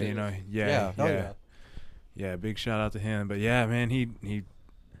 Gotcha. you know, Yeah, hell yeah. yeah. Big shout out to him. But yeah, man, he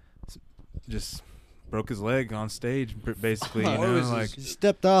just broke his leg on stage, basically. You know, like He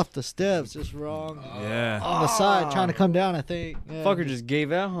stepped off the steps just wrong. yeah. On the side, trying to come down, I think. Yeah. Fucker just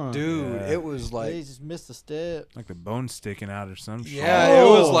gave out, huh? Dude, Yeah. it was like, He just missed a step. Like the bone sticking out or some shit. yeah, it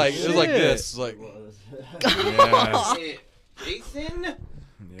was like shit. this, like Yeah. Jason?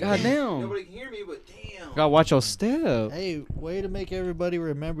 God damn. Nobody can hear me, but damn. Gotta watch your step. Hey, way to make everybody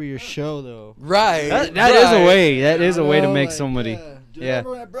remember your show, though. right. That is a way. That is a way to know, make like, somebody. Yeah. Remember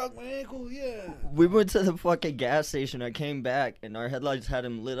when I broke my ankle? Yeah. We went to the fucking gas station. I came back, and our headlights had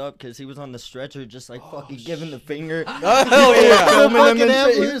him lit up because he was on the stretcher, just like fucking giving the finger. Oh, hell yeah. Filming him Fucking and shit. He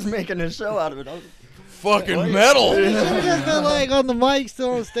ambulance. was making a show out of it. I was Fucking metal. He just been like on the mic,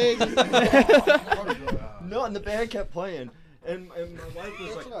 still on stage. No, and the band kept playing. And my wife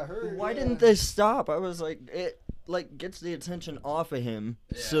was That's what I like, heard, why yeah. didn't they stop? I was like, it like gets the attention off of him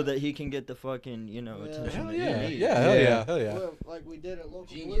so that he can get the fucking, attention Hell that yeah. he needs. Yeah, hell yeah. Hell yeah. Well, like we did at local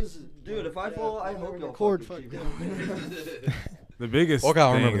Genius. Palooza. Dude, if I fall, I hope you'll record fucking fucking keep going. The biggest Okay,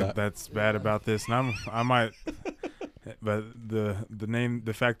 I'll thing remember that. that's bad about this, and I might, but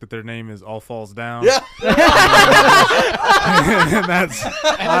the fact that their name is All Falls Down. Yeah. that's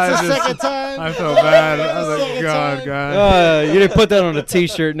That's the second time. I felt bad. I was like, Second God, time. God. You didn't put that on a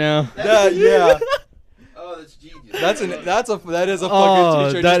T-shirt now. Yeah. Oh, that's genius. That is a Oh,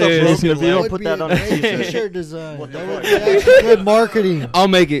 fucking t-shirt. that just a is. broken If you don't leg. put that on a t-shirt. T-shirt design. What the That would fuck? be actually good marketing. I'll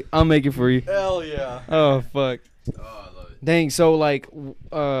make it for you. Hell yeah. Oh fuck. Oh, I love it. Dang. So like,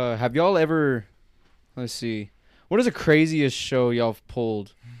 have y'all ever? Let's see. What is the craziest show y'all have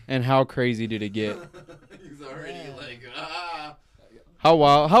pulled, and how crazy did it get? He's already like, ah. How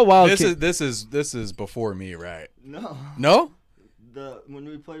wild? This is before me, right? No. No? When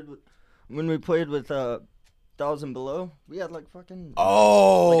we played with 1,000 Below, we had like fucking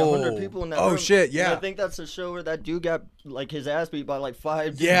Oh. like 100 people in that room. shit, And yeah. I think that's the show where that dude got like his ass beat by like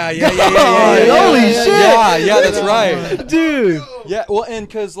 5 Yeah. Holy shit. Yeah, that's right. dude. Yeah, well, and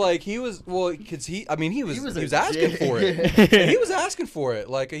because like he was a asking for it. dick. And he was asking for it.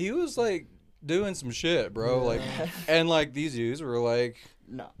 Like he was like doing some shit, bro. Like, and like these dudes were like,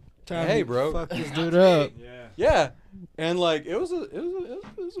 No. hey, bro. Fuck this dude up. Yeah. And like it was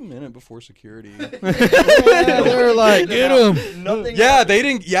a minute before security. Yeah, they were like, get him. Nothing. Yeah, they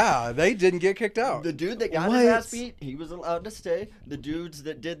didn't get kicked out. The dude that got his ass beat, he was allowed to stay. The dudes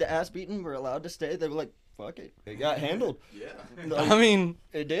that did the ass beating were allowed to stay. They were like, fuck it. It got handled. Yeah. Like, I mean,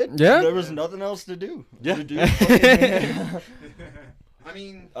 it did. Yeah. There was nothing else to do. Yeah. The dude fucking- I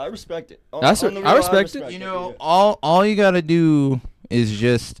mean, I respect it. On That's the it. real, I respect it. you know, yeah. all you gotta do is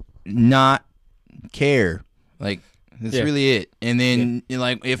just not care. Like that's Yeah. really it. And then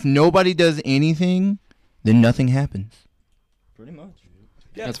like if nobody does anything, then nothing happens. Pretty much.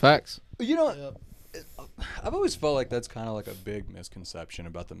 Yeah. That's facts. You know, I've always felt like that's kind of like a big misconception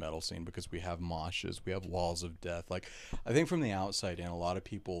about the metal scene because we have moshes, we have walls of death. Like, I think from the outside in, a lot of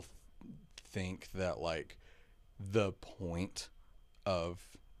people think that like the point of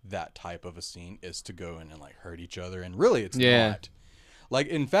that type of a scene is to go in and like hurt each other, and really it's Yeah. not. Like,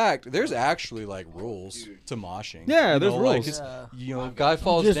 in fact, there's actually like rules to moshing. Yeah, You there's know, like, rules. it's- you know, guy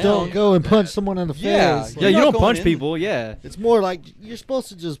falls Just down. don't go and punch someone in the Yeah, face. Yeah, You're you not don't going punch in. people. Yeah. It's more like you're supposed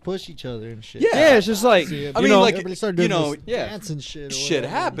to just push each other and shit. Yeah, it's just like, See, you I mean, know, like, everybody start you doing know, this yeah. dancing shit. Or Shit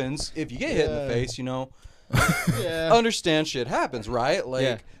whatever. happens if you get hit in the Yeah. face. You know, Yeah. understand shit happens, right? Like,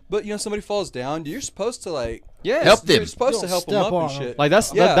 Yeah. but you know, somebody falls down, you're supposed to like yeah. Help them. You're supposed You to don't help them step up on and 'em. shit. Like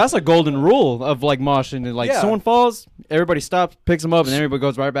that's Yeah. that's a golden rule of like moshing. And like Yeah. someone falls, everybody stops, picks them up, and everybody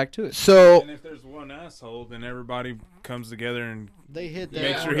goes right back to it. So And if there's one asshole, then everybody comes together and They hit that.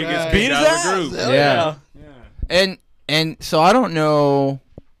 make sure he guy. gets Beat beat his out of ass. the group. Hell Yeah. Yeah. and so I don't know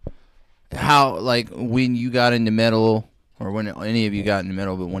how, like, when you got into metal or when any of you got into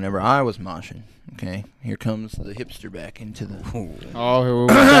metal, but whenever I was moshing, okay, here comes the hipster back into the. Oh, here we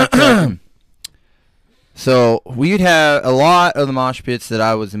go. So we'd have a lot of the mosh pits that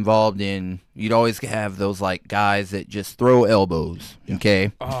I was involved in. You'd always have those like guys that just throw elbows.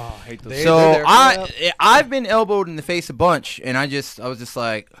 Okay. Oh, I hate those. They- So they're there for I've been elbowed in the face a bunch, and I was just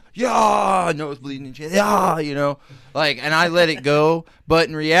like, yeah, nose bleeding and shit, yeah, you know, like, and I let it go. But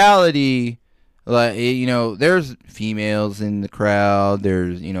in reality, like, you know, there's females in the crowd.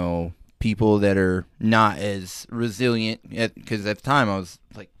 There's, you know, people that are not as resilient because at the time I was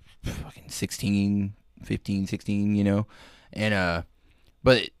like fucking 16, 15, 16, you know, and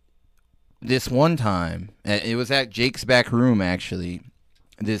but this one time, it was at Jake's back room actually.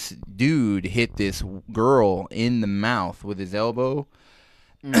 This dude hit this girl in the mouth with his elbow,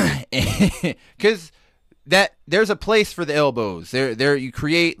 because there's a place for the elbows. There you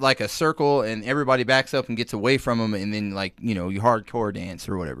create like a circle, and everybody backs up and gets away from them, and then, like, you know, you hardcore dance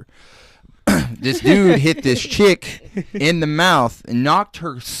or whatever. This dude hit this chick in the mouth and knocked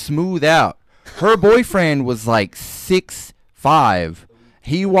her smooth out. Her boyfriend was like 6'5".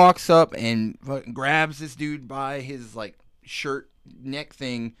 He walks up and grabs this dude by his like shirt neck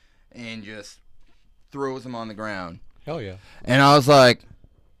thing and just throws him on the ground. Hell yeah. And I was like,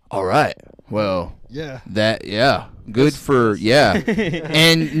 all right, well, Yeah. good for, yeah.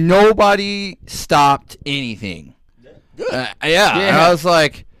 And nobody stopped anything. Yeah. And I was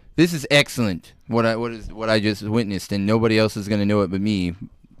like, this is excellent. What I just witnessed, and nobody else is gonna know it but me,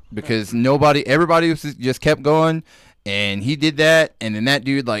 because everybody was just kept going, and he did that, and then that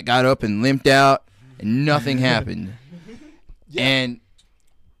dude like got up and limped out, and nothing happened. And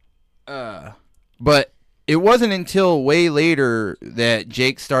but it wasn't until way later that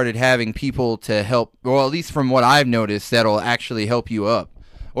Jake started having people to help, or at least from what I've noticed, that'll actually help you up.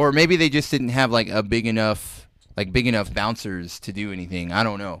 Or maybe they just didn't have like a big enough bouncers to do anything. I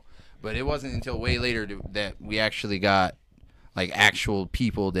don't know. But it wasn't until way later that we actually got like actual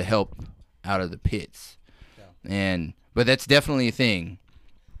people to help out of the pits. Yeah. But that's definitely a thing,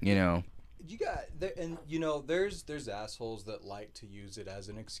 you know. You got there, and you know, there's assholes that like to use it as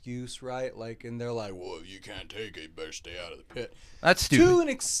an excuse, right? Like, and they're like, "Well, if you can't take it, you better stay out of the pit." That's stupid. To an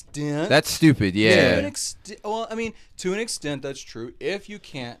extent. That's stupid. Yeah. To an extent. Well, I mean, to an extent, that's true. If you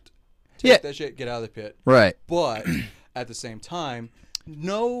can't take that shit, get out of the pit. Right. But at the same time,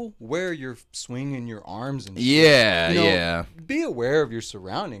 know where you're swinging your arms and shit. Yeah. You know, Yeah. Be aware of your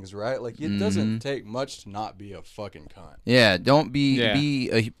surroundings, right? Like, it doesn't take much to not be a fucking cunt. Yeah, don't be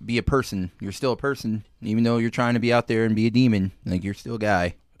a person. You're still a person, even though you're trying to be out there and be a demon. Like, you're still a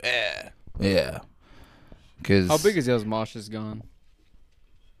guy. Yeah. Cause How big is y'all's moshes gone?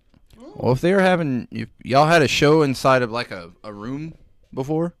 well, if y'all had a show inside of like a room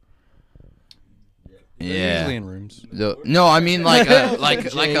before. They're Yeah. usually in rooms. No, I mean like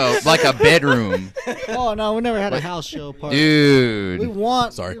a bedroom, Oh no, we never had a house show party. dude. We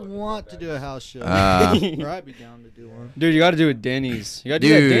want to do a house show. Right, be down to do one. Dude, you got to do it Denny's. You got to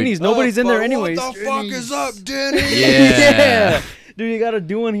do it Dude. at Denny's. Nobody's in there anyways. What the fuck is up, Denny? Yeah. Dude, you got to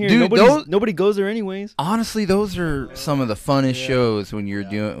do one here. Dude, Nobody goes there anyways. Honestly, those are some of the funnest shows when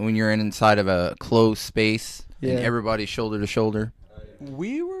you're inside of a closed space and everybody's shoulder to shoulder.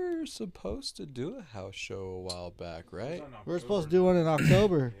 We were supposed to do a house show a while back, right? We're supposed to do one in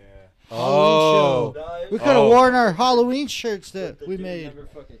October. Oh. Halloween show. We could have worn our Halloween shirts that we made.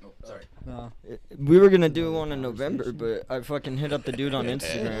 Sorry. No. We were gonna do one in November, but I fucking hit up the dude on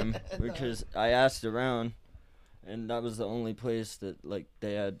Instagram because I asked around, and that was the only place that like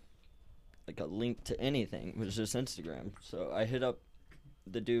they had like a link to anything. It was just Instagram. So I hit up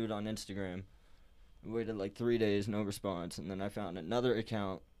the dude on Instagram. Waited like 3 days, no response, and then I found another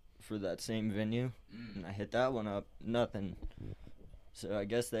account for that same venue, and I hit that one up, nothing. So I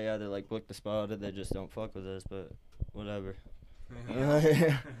guess they either like booked the spot or they just don't fuck with us, but whatever.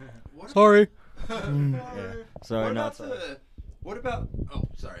 Sorry. Yeah. Sorry, not sorry. What about? Oh,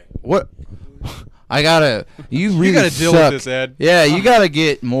 sorry. What? I gotta. You really gotta deal suck. with this, Ed. Yeah, you gotta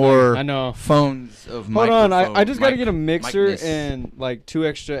get more. I know. Phones of. Hold on, I just gotta mic- get a mixer micness. and like 2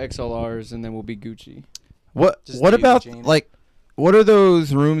 extra XLRs, and then we'll be Gucci. What? Just What daisy about chain. like? What are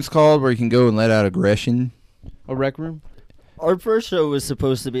those rooms called where you can go and let out aggression? A rec room? Our first show was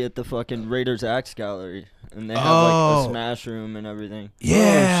supposed to be at the fucking Raiders Axe Gallery, and they have like Oh. a smash room and everything.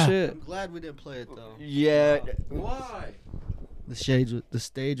 Yeah. Oh, shit. I'm glad we didn't play it though. Yeah. Why? The stage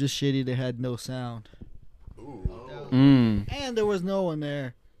was shitty. They had no sound. Mm. And there was no one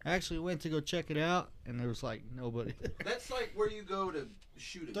there. I actually went to go check it out, and there was like nobody. That's like where you go to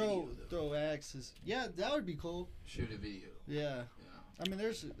shoot a video. throw axes. Yeah, that would be cool. Shoot a video. Yeah. Yeah. I mean,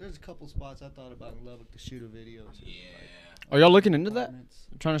 there's a couple spots I thought about in Lubbock to shoot a video. To, Yeah. Are y'all looking into that? apartments.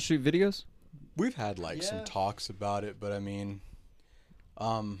 Trying to shoot videos? We've had like Yeah. some talks about it, but I mean,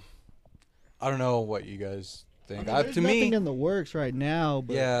 I don't know what you guys I think. mean, there's To nothing me, in the works right now,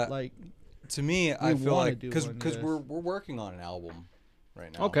 but Yeah. like, I feel wanna like do because one, yes. we're working on an album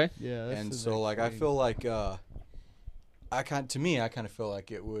right now. Okay. yeah. That's And the so next like I thing. feel like I kind of feel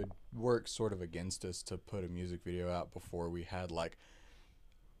like it would work sort of against us to put a music video out before we had like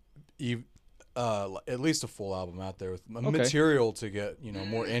at least a full album out there with material to get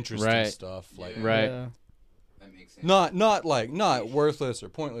more interesting Right. stuff like Right. Yeah. That makes sense. not worthless or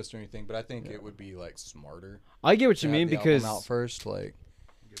pointless or anything, but I think it would be like smarter I get what to you have mean the album because out first, like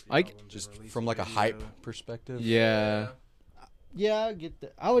I just from like a hype perspective. yeah. Yeah, I get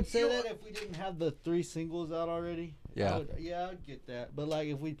that. I would say that if we didn't have the 3 singles out already. Yeah. I'd get that. But like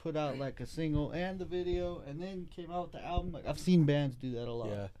if we put out like a single and the video and then came out with the album, like I've seen bands do that a lot.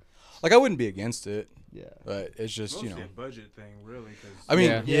 Yeah. Like I wouldn't be against it, Yeah. but it's just Mostly a budget thing, really. Cause I mean,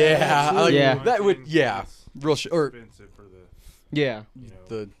 Yeah. yeah, Yeah. like, Yeah. that would, yeah, real shit. Or expensive for the, Yeah.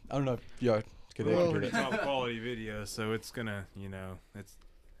 the, I don't know if y'all could Well, edit pretty it. top quality video, so it's gonna, it's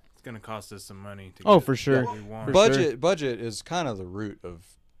gonna cost us some money to Oh, get for sure. what we want. For Budget is kind of the root of,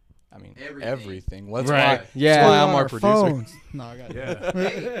 I mean, Everything. everything. Well, that's Right. why, Yeah. that's why I'm On our producer. phones. No, I got it. Yeah.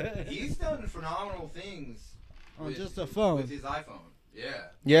 Hey, he's done phenomenal things On with, just a phone. with his iPhone. Yeah.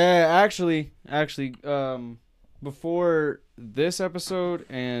 Yeah, actually, before this episode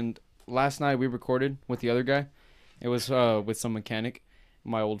and last night we recorded with the other guy. It was with some mechanic,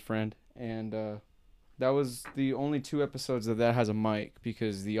 my old friend, and that was the only 2 episodes that has a mic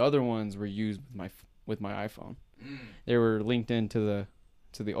because the other ones were used with my iPhone. They were linked into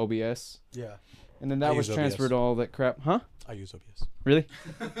the OBS, Yeah, and then I that was use transferred OBS. to all that crap. Huh? I use OBS. Really?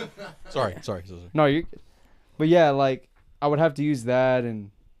 Sorry. No, you. But yeah, like I would have to use that, and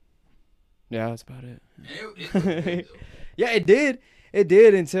yeah, that's about it. It looked good, though. Yeah, it did. It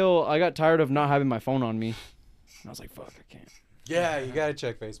did until I got tired of not having my phone on me. And I was like, fuck, I can't. Yeah, you gotta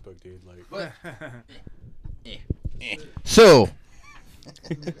check Facebook, dude. Like, But So,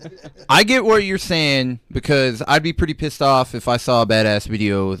 I get what you're saying because I'd be pretty pissed off if I saw a badass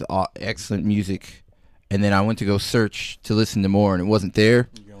video with excellent music, and then I went to go search to listen to more, and it wasn't there,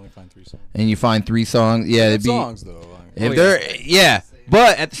 you can only find 3 songs. and you find 3 songs. Yeah, it'd Good be songs though. if they're yeah.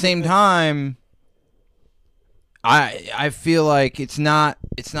 But at the same time, I feel like it's not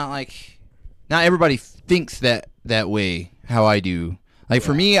like not everybody thinks that way how I do. Like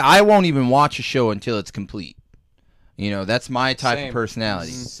for me, I won't even watch a show until it's complete. That's my type Same. of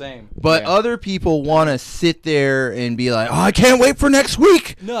personality. Same. But Yeah. other people want to sit there and be like, "Oh, I can't wait for next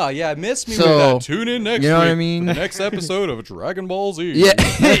week." No, yeah, miss me So, with that. Tune in next you know week what I mean? for the next episode of Dragon Ball Z. Yeah,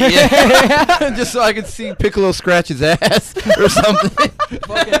 yeah. Just so I could see Piccolo scratch his ass or something.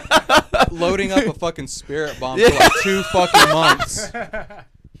 Fucking loading up a fucking spirit bomb for like 2 fucking months.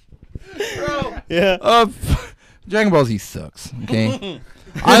 Bro, Yeah. Dragon Ball Z sucks. Okay,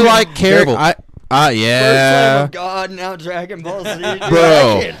 I like character. First Yeah. Lamb of God, now Dragon Ball Z. Dude, I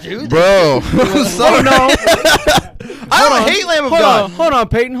Bro, can't do this. bro. Sorry. no. I don't hate Lamb of God. Hold on,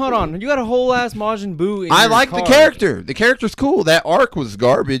 Peyton. Hold on. You got a whole ass Majin Buu in I your like the car. character. The character's cool. That arc was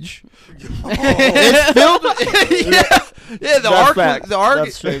garbage. It's filled with, yeah, the That's arc. fact. The arc.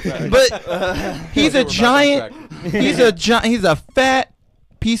 That's straight fact. But he's a giant. He's a fat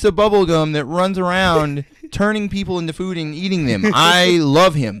piece of bubble gum that runs around turning people into food and eating them. I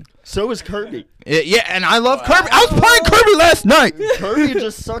love him. So is Kirby. Yeah, and I love Kirby. I was playing Kirby last night. Kirby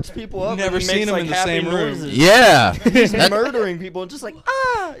just sucks people up. Never and he seen makes, him like, in the happy same room. noises. Yeah. He's That- murdering people and just like,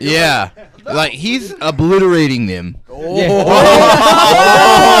 ah. You're yeah. Like he's obliterating them.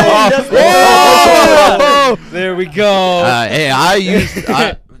 Oh, there we go. Hey, I used.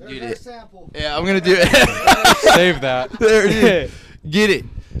 There's a sample. Yeah, I'm gonna do it. Save that. There it is. Get it.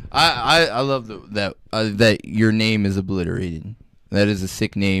 I love that your name is obliterated. That is a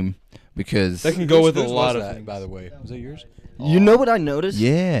sick name because That can go with a Whose lot was of that, things. by the way. Was that yours? You know what I noticed?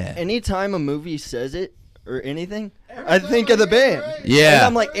 Yeah. Anytime a movie says it or anything, I think of the band. Yeah. And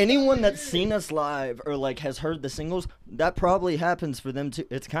I'm like, anyone that's seen us live or like has heard the singles, that probably happens for them too.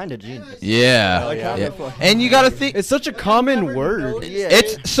 It's kind of genius. Yeah. Like, Yeah. yeah. And you got to think. It's such a common word. Yeah.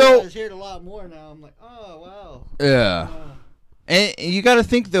 It's so. I hear it a lot more now. I'm like, oh wow. Yeah. And you got to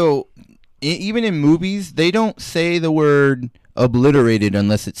think though, even in movies, they don't say the word obliterated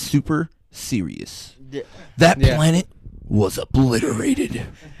unless it's super serious. Yeah. That Yeah. planet was obliterated. It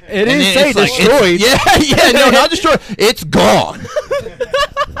And didn't then say it's like, destroyed. yeah, no, not destroyed. It's gone.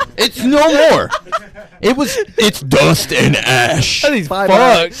 It's no more. It's dust and ash. That is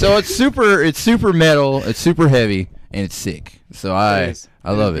fucked. So it's super metal, it's super heavy, and it's sick. So I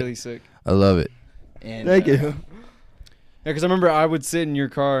love Really it. sick. I love it. And, Thank you. Yeah, because I remember I would sit in your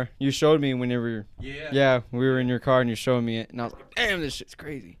car. You showed me whenever. Yeah, we were in your car and you showed me it, and I was like, "Damn, this shit's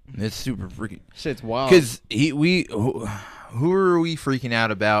crazy. It's super freaking. Shit's wild." Because who were we freaking out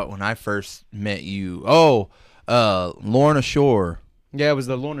about when I first met you? Oh, Lorna Shore. Yeah, it was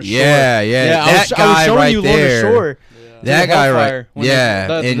the Lorna Shore. Yeah. That I was guy showing right you there. Lorna Shore. That guy right. When Yeah.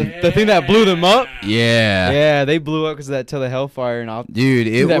 the thing that blew them up. Yeah. Yeah, they blew up because of that Till the Hellfire, and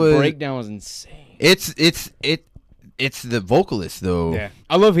Dude, that was. breakdown was insane. It's the vocalist though. Yeah,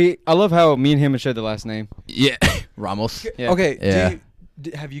 I love how me and him had shared the last name. Yeah. Ramos. Yeah. Okay. Yeah.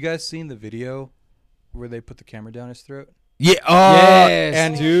 Have you guys seen the video where they put the camera down his throat? Yeah. Yes,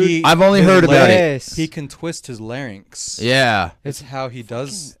 And dude. I've only heard about it. Yes. He can twist his larynx. Yeah. It's how he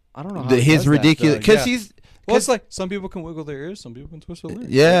does. I don't know how he His does that, ridiculous. though. Because Yeah. he's. Well, it's like some people can wiggle their ears, some people can twist their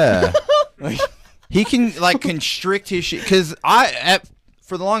larynx. Yeah. He can like constrict his shit. Because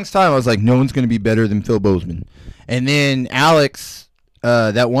for the longest time I was like, no one's gonna be better than Phil Bozeman. And then Alex,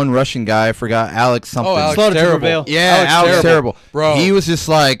 that one Russian guy, I forgot Alex something. Oh, Alex Slaughter to Terrible. Prevail. Yeah, Alex terrible. Bro. He was just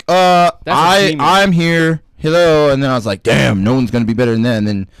like, a demon. I'm here. Hello. And then I was like, damn, no one's gonna be better than that. And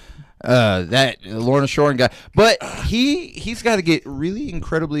then that Lorna Shore guy. But he's got to get really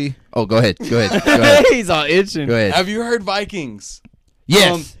incredibly. Oh, go ahead. Go ahead. He's all itching. Go ahead. Have you heard Vikings?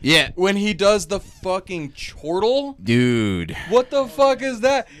 Yes. Yeah. When he does the fucking chortle? Dude. What the fuck is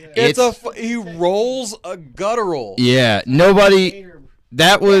that? He rolls a guttural. Yeah. Nobody.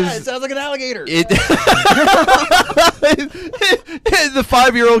 That was. Yeah, it sounds like an alligator. The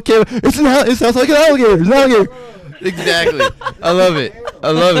 5-year-old kid. It sounds like an alligator. It's an alligator. Exactly. I love it.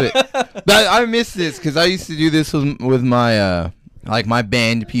 But I miss this because I used to do this with my my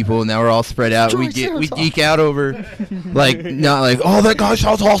band people, and now we're all spread out. We geek out over not like, oh, that guy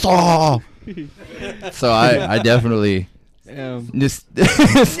sounds awesome. So I definitely just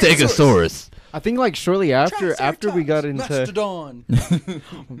Stegosaurus. I think like shortly after we got into Mastodon.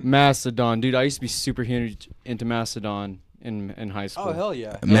 Mastodon, dude, I used to be super huge into Mastodon in high school. Oh hell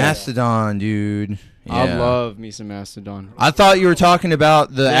yeah. Mastodon, dude. Yeah. I love me some Mastodon. I thought you were talking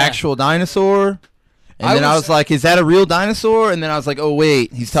about the actual dinosaur. And then I was like, is that a real dinosaur? And then I was like, oh,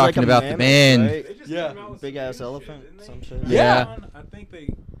 wait, he's talking about the band. Right? Yeah. Big ass elephant. Some shit. Yeah. I think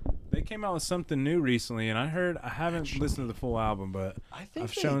they came out with something new recently, and I haven't listened to the full album, but I think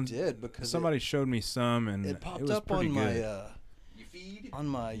I've they did because somebody showed me some, and it popped was up pretty on good. my feed? on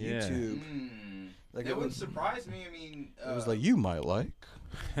my Yeah. YouTube. Like That it wouldn't was, surprise me. I mean, it was like you might like.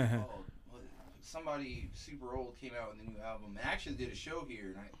 somebody super old came out with a new album. They actually did a show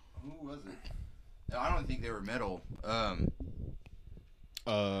here. And who was it? No, I don't think they were metal.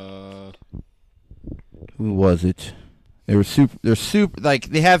 Who was it? They're super. Like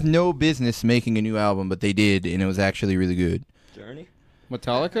they have no business making a new album, but they did, and it was actually really good. Journey?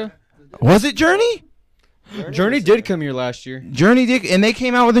 Metallica? Was it Journey? Journey did come here last year. Journey did, and they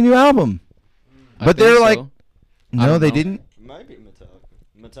came out with a new album. I But think they're like, so. I no, don't they know. didn't. It might be Metallica.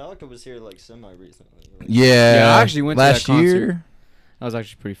 Metallica was here like semi recently. Yeah, Yeah, I actually went to last that concert. year. That was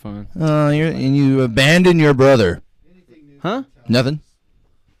actually pretty fun. And you abandoned your brother. Huh? Nothing.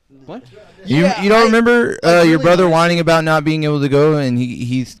 What? You don't remember your brother whining about not being able to go, and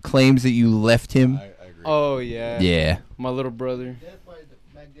he claims that you left him. I agree. Oh, yeah. Yeah. My little brother.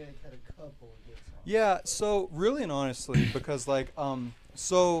 Yeah, so really and honestly, because like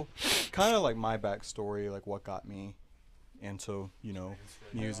so kind of like my backstory, like what got me into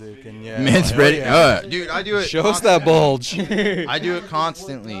music and Man's ready. Dude, I do it. Show us that bulge. I do it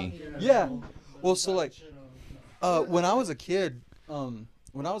constantly. Yeah. Well, so like when I was a kid,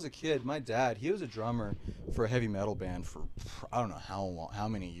 my dad, he was a drummer for a heavy metal band for I don't know how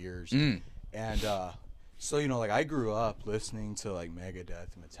many years, and so like I grew up listening to like Megadeth,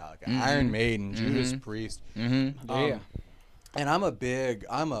 Metallica, Iron Maiden, Judas Priest. Yeah. And I'm a big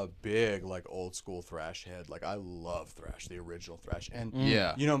like old school thrash head. Like I love thrash, the original thrash. And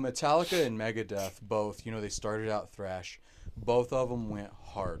Yeah. Metallica and Megadeth both, they started out thrash, both of them went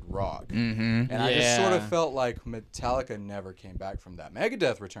hard rock. Mm-hmm. And I just sort of felt like Metallica never came back from that.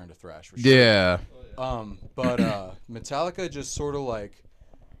 Megadeth returned to thrash for sure. Yeah. But Metallica just sort of like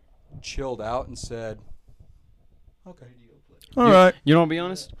chilled out and said, "Okay, All right. You know, to be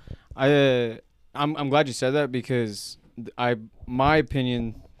honest, I'm glad you said that because my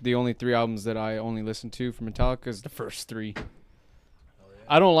opinion, the only 3 albums that I only listen to from Metallica is the first 3.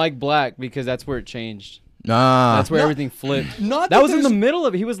 I don't like Black because that's where it changed. Nah. That's where everything flipped. That was in the middle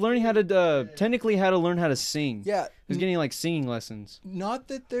of it. He was learning how to technically how to learn how to sing. Yeah. He was getting like singing lessons. Not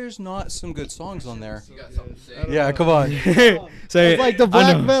that there's not some good songs on there. You got something to say? Yeah, come on. Say It's like the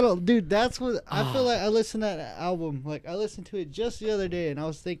black metal, dude. That's what I feel like. I listened to that album. Like I listened to it just the other day, and I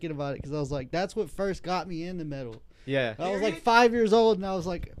was thinking about it because I was like, that's what first got me into metal. Yeah. I was like 5 years old, and I was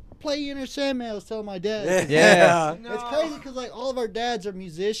like, play Inner Sandman. I was telling my dad. Yeah. It's crazy because like all of our dads are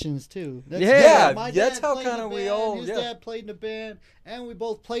musicians too. Yeah, my that's dad how played in kinda the we band, all- His yeah. dad played in the band, and we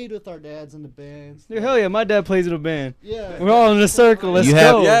both played with our dads in the bands. Dude, hell yeah, my dad plays in a band. Yeah. We're all in a circle. Let's You go.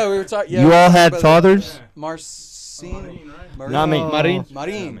 have- Yeah, we were talking. Yeah, You we all were had talking about fathers? Marcin. Nami. Marin?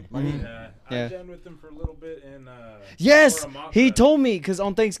 Marin. Yeah. Yeah. I jammed with them for a little bit in. Yes, Mock he Fest. told me because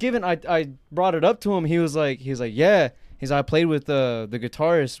on Thanksgiving I brought it up to him. He was like, yeah. I played with the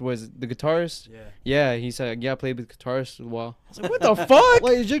guitarist. Was it the guitarist? Yeah. Yeah. He said, yeah, I played with the guitarist a while. I was like, what the fuck?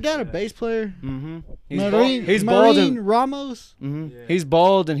 Wait, is your dad a bass player? Mm-hmm. He's bald. Marine And, Ramos. mm-hmm. Yeah. He's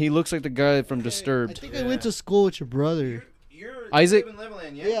bald and he looks like the guy from I Disturbed. think I went to school with your brother. You're Isaac? live in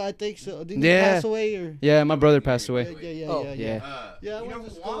Levelland, yeah? Yeah, I think so. Didn't Yeah. he pass away or? Yeah, my brother passed Yeah, away. yeah, Oh, yeah. Yeah. Yeah, I you know went to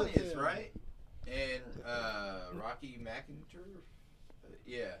who school Juan with is, him. right? And Rocky McIntyre?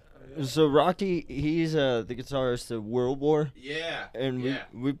 Yeah. So Rocky, he's the guitarist of World War, Yeah. and yeah.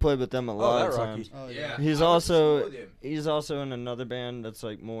 we played with them a lot that of Rocky. times. Oh, Yeah. He's I went to also school with him. he's also in another band that's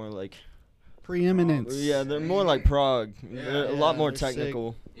like more like Preeminence. yeah, they're more like prog. Yeah, They're a yeah, lot more they're sick.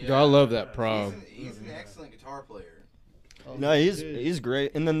 technical. Yeah. Dude, I love that prog. He's an excellent guitar player. Oh, No, he's dude.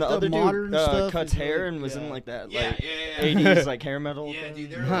 great. And then the The other modern dude stuff cuts is hair really- and was yeah. in like that Yeah, like yeah, yeah. 80s like hair metal. Yeah, thing. dude,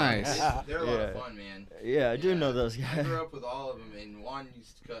 they're Nice. they're a lot of Yeah. fun, man. Yeah, I do Yeah. know those I guys. grew up with all of them, and Juan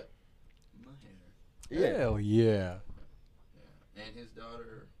used to cut my hair. Yeah. Hell yeah. And his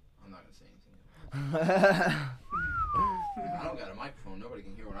daughter, I'm not gonna say anything. I don't got a microphone. Nobody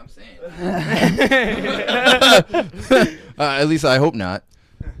can hear what I'm saying. At least I hope not.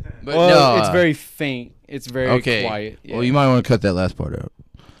 But Well, no, it's very faint. It's very okay. quiet. Yeah. Well, you might want to cut that last part out.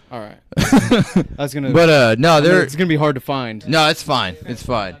 All right. That's gonna. But no, I mean, they're it's gonna be hard to find. no, it's fine. It's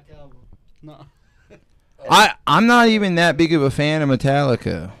fine. No. I'm not even that big of a fan of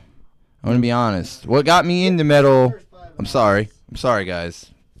Metallica. I'm gonna be honest. What got me into metal? I'm sorry, guys.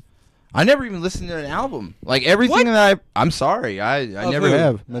 I never even listened to an album. Like everything that I'm sorry, I never who?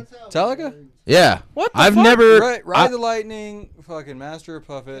 have. Metallica? Yeah. What the I've fuck? never. Ride the Lightning, fucking Master of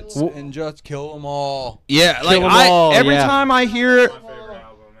Puppets, and just kill them all. Yeah, like Kill 'em all, every yeah. time I hear it. My favorite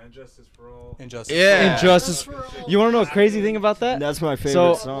album, and Justice for All. Injustice. Yeah. Injustice. You want to know a crazy thing about that? That's my favorite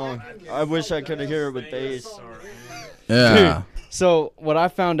So- song. I wish I could have heard it with bass. Yeah. So what I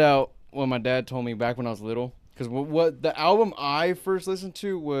found out when my dad told me back when I was little, because what the album I first listened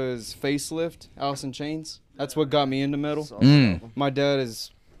to was Facelift, Alice in Chains. That's what got me into metal. Mm. My dad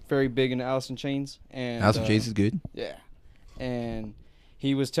is very big into Alice in Chains, and House of Chase is good. yeah, and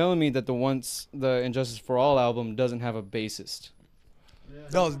he was telling me that the Injustice for All album doesn't have a bassist.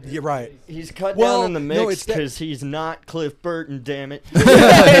 No, you're right. He's cut Well, down in the no, mix it's that- because he's not Cliff Burton, damn it.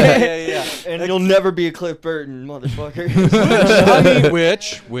 yeah. And he'll never be a Cliff Burton, motherfucker. I mean,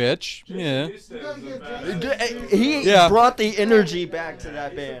 which, yeah. He Yeah. brought the energy back to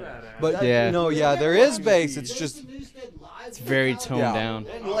that band. But Yeah. no, yeah, there is bass. It's just It's very toned Yeah. down.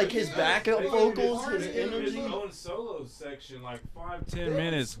 And like his backup vocals, his His energy. own solo section, like 5-10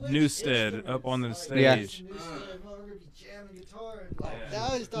 minutes. Newstead up on the stage. Yeah. I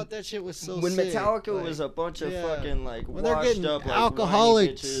always thought that shit was so When sick. Metallica Like, was a bunch of yeah. fucking like when they're washed getting up like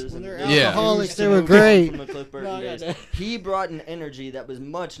alcoholics, whiny bitches when they're and Yeah. alcoholics, used they to were move on great. From the Cliff Burton No, I got days. that. He brought an energy that was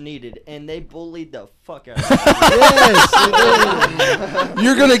much needed, and they bullied the fuck out of him. Yes,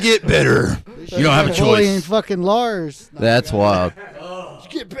 You're gonna get better. You don't have a Bullying choice. fucking Lars. No, That's wild.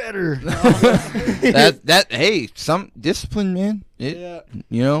 get better. Hey, some discipline, man. It Yeah.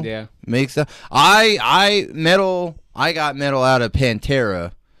 you know Yeah. makes that. I got metal out of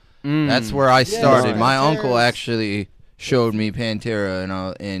Pantera. Mm. That's where I started. Yeah, My Pantera's- uncle actually showed me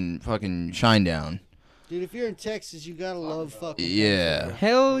Pantera in fucking Shinedown. Dude, if you're in Texas, you gotta love fucking. Yeah. Pantera.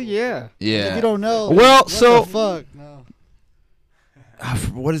 Hell yeah. If Yeah. you don't know. Well, what so- the fuck? No.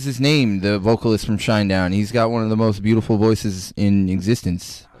 What is his name? The vocalist from Shinedown. He's got one of the most beautiful voices in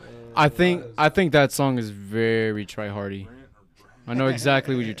existence. I think that song is very try-hardy. I know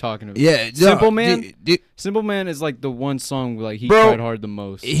exactly what you're talking about. Yeah, Simple no, Man. Simple Man is like the one song like he Bro, tried hard the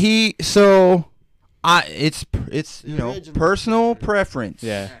most. It's you know, original. personal preference.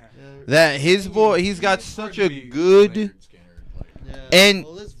 Yeah. That his voice, he's got such a good, Yeah. and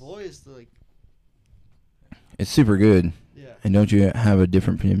Well, his voice, like, it's super good. yeah. And don't you have a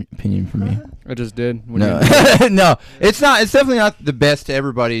different opinion from me? I just did. No, no, it's not. It's definitely not the best to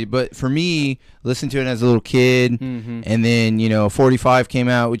everybody. But for me, listen to it as a little kid, Mm-hmm. and then 45 came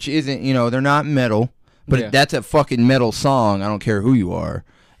out, which isn't, they're not metal, but Yeah. that's a fucking metal song. I don't care who you are.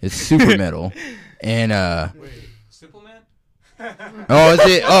 It's super metal, and Simple Man. oh, is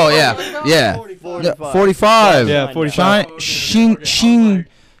it? Oh yeah, yeah. 45. Yeah, 45. Sheen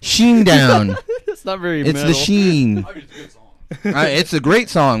down. It's not very It's metal. the sheen. I mean, it's a good song. It's a great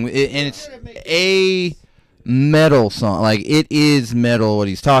song, and it's a metal song. Like, it is metal what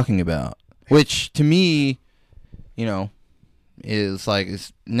he's talking about, which to me, is like,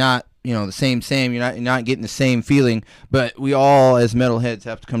 it's not the same. You're not getting the same feeling. But we all, as metalheads,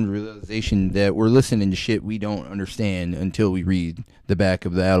 have to come to the realization that we're listening to shit we don't understand until we read the back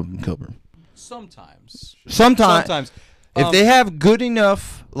of the album cover. Sometimes. If they have good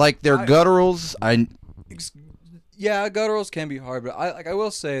enough, like their gutturals, Yeah, gutturals can be hard, but I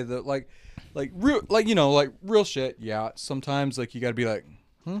will say that real shit. Yeah, sometimes like you gotta be like,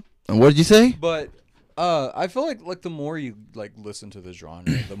 and what did you say? but I feel like the more you listen to the genre,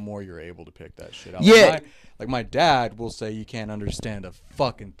 the more you're able to pick that shit out. Yeah. Like my dad will say you can't understand a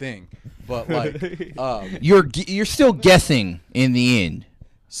fucking thing, but You're still guessing in the end.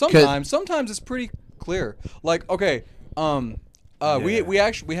 sometimes it's pretty clear. Like, okay, Yeah.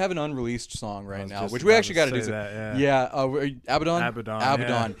 we have an unreleased song right now, just which we about actually to got to do. say that, Abaddon.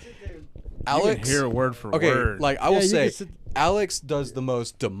 Abaddon, Alex, You can hear word for okay, word. like I will you say, can sit- Alex does the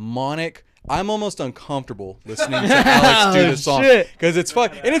most demonic. I'm almost uncomfortable listening to Alex do this song shit. because it's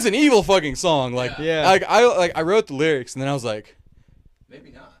fun and it's an evil fucking song. Like, Yeah. I wrote the lyrics and then I was like,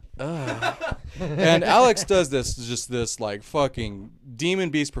 Maybe not. and Alex does this like fucking demon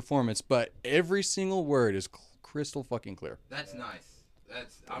beast performance, but every single word is crystal fucking clear. That's nice.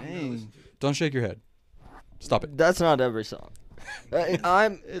 I'm gonna listen to it. Don't shake your head. Stop it. That's not every song.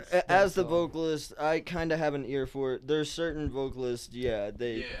 I'm It's as the song. vocalist, I kind of have an ear for it. There's certain vocalists, they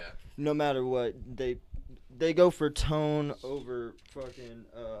Yeah. no matter what, they go for tone over fucking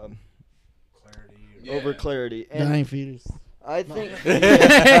Yeah. over clarity. And Dying fetus. I think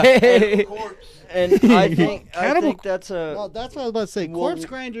Corpse. and I think that's Well, a that's what I was about to say. Well, Corpse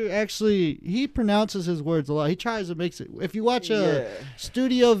Grinder actually, he pronounces his words a lot. He tries to mix it. If you watch a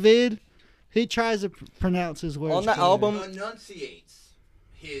studio vid, he tries to pronounce his words. On the clear. album- Enunciates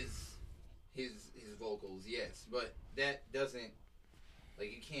his vocals, yes, but that doesn't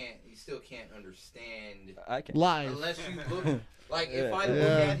you still can't understand I can live. unless you look if I Yeah. look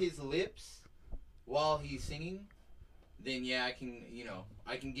Yeah. at his lips while he's singing, then yeah, I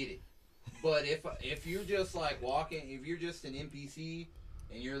can get it. But if you're just walking, if you're just an NPC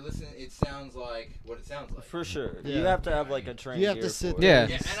and you're listening, it sounds like what it sounds like. for sure. Yeah. You have to have like a trained You have to ear sit for there. it.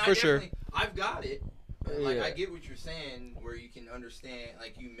 Yeah, and For sure. I've got it. Yeah. I get what you're saying, where you can understand,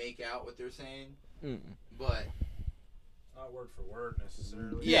 you make out what they're saying, Mm. but Not word for word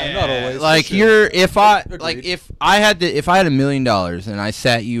necessarily. Yeah, not always. for Like sure. if I Agreed. if I had $1 million and I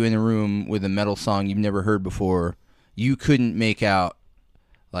sat you in a room with a metal song you've never heard before, you couldn't make out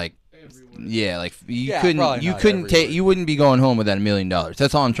you Yeah, couldn't probably you not couldn't every take word. you wouldn't be going home with that $1 million.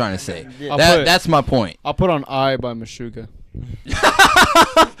 That's all I'm trying to say. Yeah. That's my point. I'll put on "I" by Meshuggah.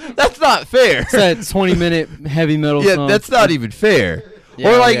 That's not fair. It's that 20-minute heavy metal Yeah, song. that's not even fair.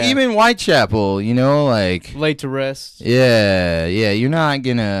 Yeah, or yeah. even Whitechapel, Late to Rest. yeah, you're not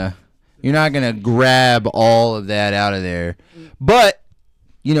gonna grab all of that out of there. But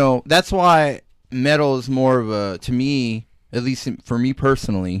that's why metal is more of a, to me, at least for me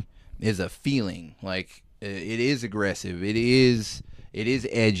personally, is a feeling. Like, it is aggressive. It is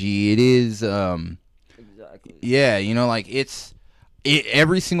edgy. It is Exactly. yeah,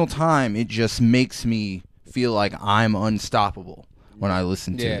 every single time it just makes me feel like I'm unstoppable when I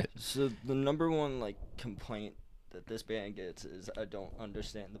listen to Yeah. it. So the number one complaint that this band gets is I don't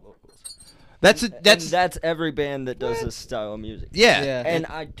understand the vocals. That's And that's every band that does this style of music. yeah. Yeah. And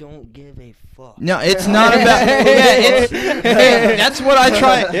I don't give a fuck. No, it's not about. That's what I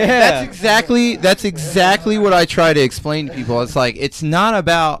try. Yeah. That's exactly what I try to explain to people. It's like, it's not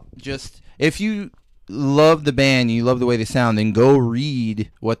about just, if you love the band, you love the way they sound, then go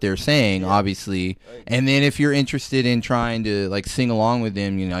read what they're saying, obviously. Right. And then if you're interested in trying to sing along with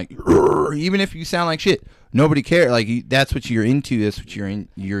them, even if you sound like shit, nobody cares. That's what you're into. That's what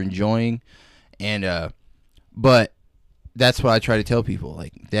you're enjoying. And but that's what I try to tell people,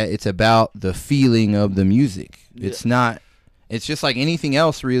 like that it's about the feeling of the music. It's not. It's just like anything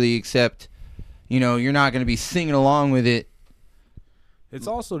else, really, except you're not going to be singing along with it. It's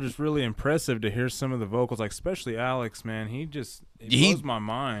also just really impressive to hear some of the vocals, like especially Alex, man. He blows my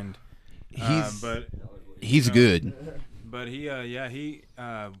mind. He's good. But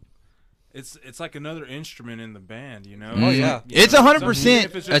it's like another instrument in the band, Oh yeah, it's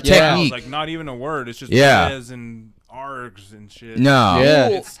 100% a technique. Like not even a word. It's just res and args and shit. No,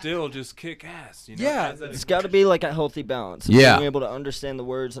 it's still just kick ass. Yeah, it's got to be like a healthy balance. Yeah, being able to understand the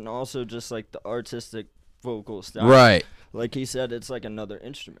words and also just like the artistic vocal style. Right. Like he said, it's like another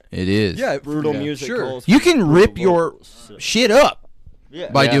instrument. It is. Yeah, brutal music. Sure. You can rip your shit up.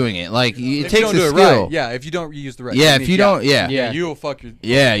 By doing it, like it takes a skill. Right. Yeah, if you don't use the right. Yeah, if you don't, you will fuck your.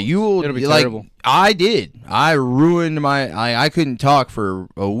 Yeah, you will. It'll be like, terrible. I did. I ruined my. I couldn't talk for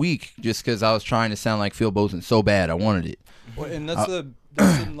a week just because I was trying to sound like Phil Boson so bad. I wanted it. Well, and that's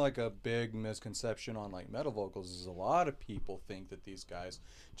like a big misconception on like metal vocals is a lot of people think that these guys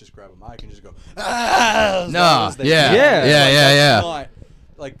just grab a mic and just go yeah.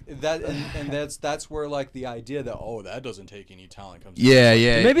 Like that, and that's where like the idea that that doesn't take any talent comes.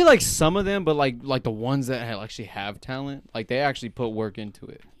 Yeah. Maybe like some of them, but like the ones that actually have talent, like they actually put work into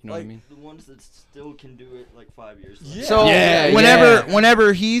it. You know what I mean? The ones that still can do it like 5 years later. Yeah. So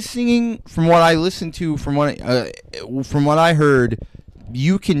whenever he's singing, from what I listened to, from what I heard,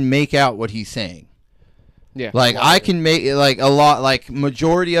 you can make out what he's saying. Yeah. Like I can make like a lot, like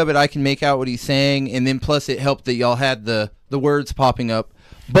majority of it, I can make out what he's saying, and then plus it helped that y'all had the words popping up.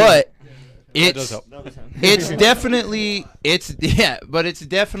 But it's definitely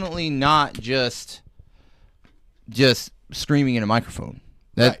not just screaming in a microphone.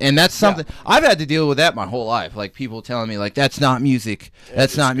 And that's something I've had to deal with that my whole life. Like people telling me like that's not music.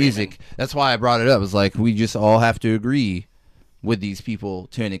 That's not music. That's why I brought it up. It's like we just all have to agree with these people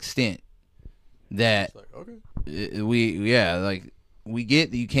to an extent that we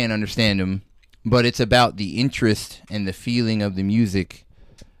get that you can't understand them, but it's about the interest and the feeling of the music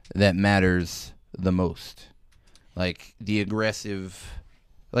that matters the most. Like the aggressive,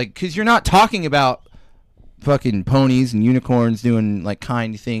 like, because you're not talking about fucking ponies and unicorns doing like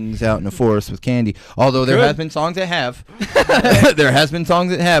kind things out in the forest with candy, although there has been songs that have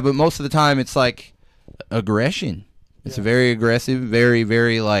but most of the time it's like aggression. It's a very aggressive, very,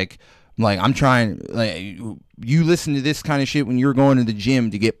 very like I'm trying, like, you listen to this kind of shit when you're going to the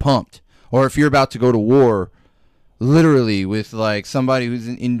gym to get pumped, or if you're about to go to war, literally with like somebody who's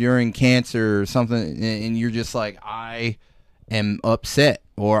enduring cancer or something, and you're just like, I am upset,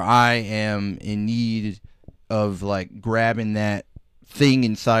 or I am in need of like grabbing that thing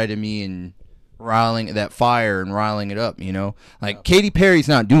inside of me and riling that fire and riling it up, like Katy Perry's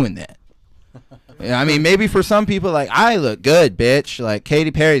not doing that. I mean, maybe for some people, like, I look good, bitch. Like, Katy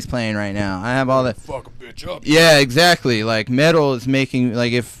Perry's playing right now. I have all that. Fuck a bitch up. Yeah, exactly. Like, metal is making,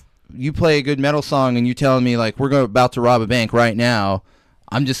 like, if you play a good metal song and you telling me, like, we're about to rob a bank right now,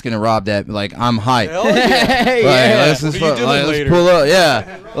 I'm just going to rob that. Like, I'm hyped. Hell yeah. Let's pull up.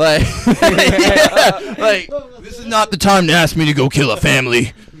 Yeah. Like, like, this is not the time to ask me to go kill a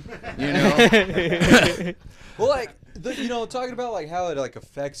family. Well, like, talking about like how it like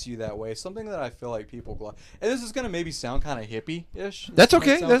affects you that way, something that I feel like people and this is gonna maybe sound kind of hippie-ish. That's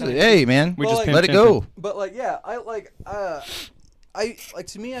okay. Hey, man, we just let it go. But like, to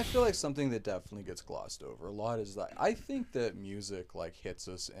me, I feel like something that definitely gets glossed over a lot is that I think that music like hits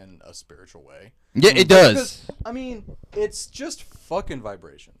us in a spiritual way. Yeah, it does. Because, I mean, it's just fucking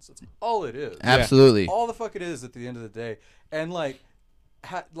vibrations. That's all it is. Absolutely. All the fuck it is at the end of the day, and like,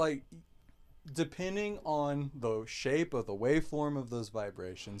 depending on the shape of the waveform of those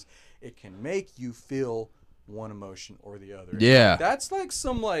vibrations, it can make you feel one emotion or the other. Yeah. That's like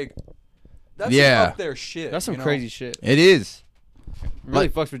some some up there shit. That's some crazy shit. It is. It really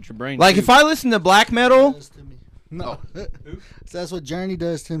fucks with your brain. Like, if I listen to black metal. No. That's what Journey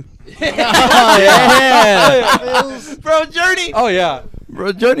does to me. Bro, Journey. Oh, yeah.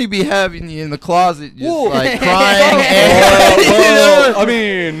 Bro, Journey be having you in the closet just like crying. I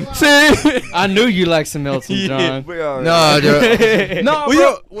mean, see? I knew you liked some Elton John. No, dude. No,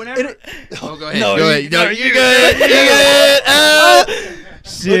 bro. Whenever. Oh, go ahead. No, go ahead. No, you good. You good.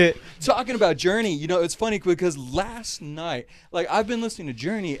 Shit. Talking about Journey, it's funny because last night, like, I've been listening to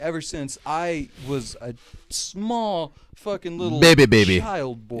Journey ever since I was a small fucking little baby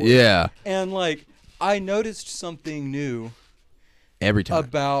child boy. Yeah. And like, I noticed something new every time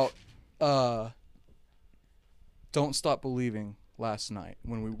about Don't Stop Believing last night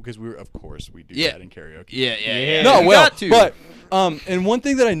because we were, of course we do that in karaoke. Yeah. No, well, but and one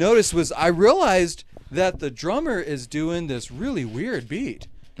thing that I noticed was I realized that the drummer is doing this really weird beat.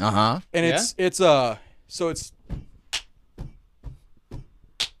 Uh-huh. And Yeah? so it's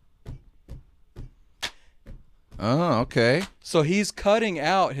Oh, okay. so he's cutting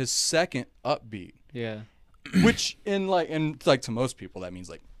out his second upbeat, Yeah. which in like to most people that means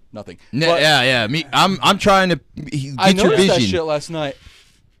like nothing. Yeah. Me, I'm trying to get I your noticed that vision. shit last night,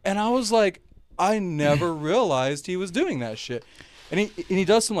 and I was like, I never realized he was doing that shit. And he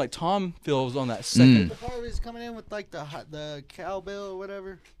does some like tom fills on that second. The part where he's coming in with like the cowbell or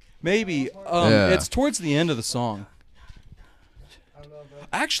whatever. Maybe Yeah. it's towards the end of the song.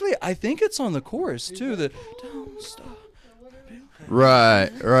 Actually, I think it's on the chorus too. The don't stop. Right.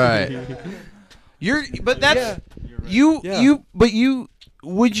 But that's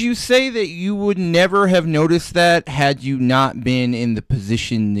would you say that you would never have noticed that had you not been in the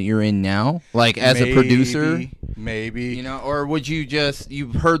position that you're in now, like as a producer? Maybe. You know, or would you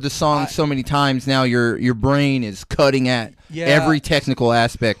you've heard the song so many times now your brain is cutting at every technical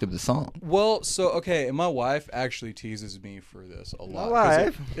aspect of the song. Well, so okay, and my wife actually teases me for this a lot.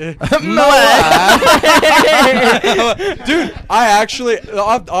 Wife? Dude, I actually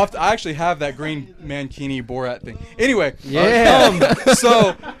have that green mankini Borat thing. Anyway,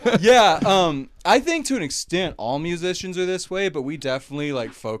 I think to an extent all musicians are this way, but we definitely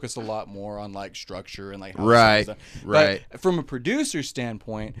like focus a lot more on like structure and like how Right. But from a producer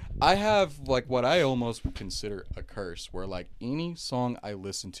standpoint, I have like what I almost would consider a curse, where like any song I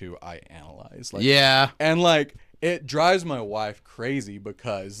listen to, I analyze. Like, Yeah. and like it drives my wife crazy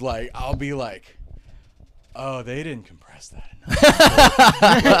because like I'll be like, oh, they didn't compress that enough.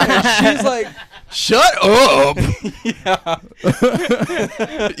 And she's like, Shut up.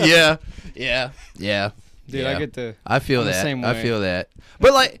 yeah. Yeah. Dude, I get to. I feel I'm the that. same I way. feel that.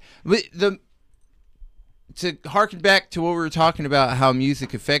 But like to harken back to what we were talking about, how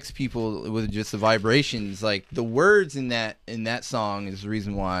music affects people with just the vibrations, like the words in that song is the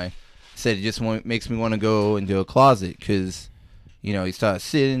reason why I said it just makes me want to go into a closet, because you know, you start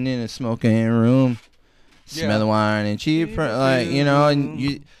sitting in a smoking room, smelling wine and cheap, like, you know, and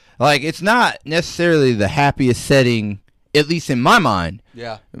you like, it's not necessarily the happiest setting, at least in my mind.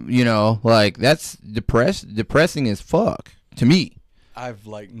 Yeah. You know, like that's depressing as fuck to me. I've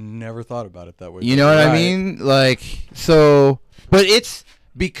like never thought about it that way. You know what I mean? Like, so, but it's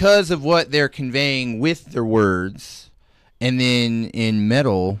because of what they're conveying with their words. And then in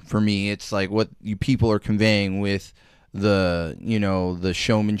metal, for me, it's like what you people are conveying with the, you know, the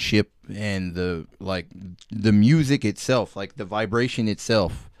showmanship and the, like, the music itself, like the vibration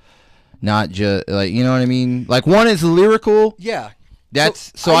itself. Not just, like, you know what I mean? Like, one is lyrical. Yeah.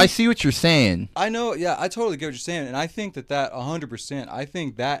 So I see what you're saying. I know, yeah, I totally get what you're saying, and I think that 100%, I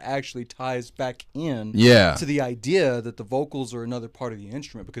think that actually ties back in to the idea that the vocals are another part of the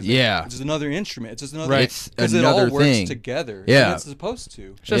instrument, because it's just another instrument. It's just another, it's because another it all works thing together. Yeah, and it's supposed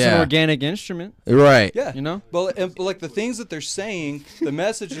to. It's just an organic instrument. Right. Yeah. You know? But like the things that they're saying, the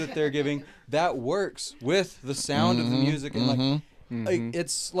message that they're giving, that works with the sound of the music, and like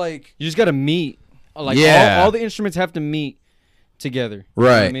it's like you just gotta meet. Like all the instruments have to meet together. Right.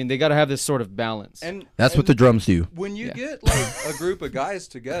 You know what I mean, they gotta have this sort of balance. And that's what the drums do. When you get like a group of guys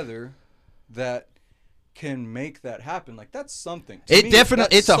together that can make that happen, like that's something. To me,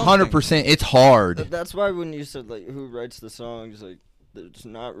 Definitely, it's 100%. It's hard. That's why when you said like who writes the songs, like there's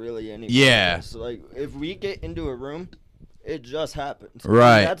not really any. So, like if we get into a room, it just happens.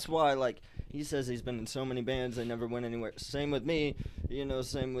 Right. And that's why like he says he's been in so many bands, they never went anywhere. Same with me, you know,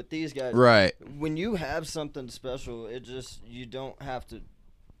 same with these guys. Right. When you have something special, it just, you don't have to,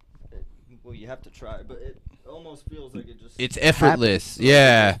 well, you have to try, but it almost feels like it just. It's effortless.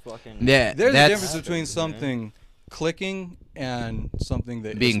 Happens. Yeah. There's a difference between something clicking and something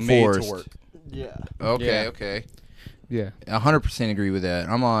that being is made forced to work. Yeah. Okay. Yeah. 100% agree with that.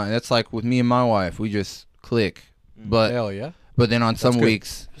 I'm on. That's like with me and my wife. We just click. But hell yeah. But then on some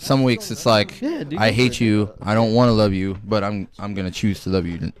weeks it's like, I hate you. I don't want to love you, but I'm gonna choose to love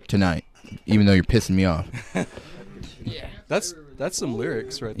you tonight, even though you're pissing me off. Yeah. That's some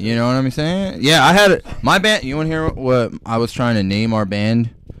lyrics right there. You know what I'm saying? Yeah, I had my band. You want to hear what I was trying to name our band?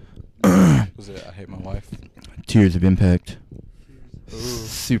 Was it I Hate My Wife? Tears of Impact. Ooh.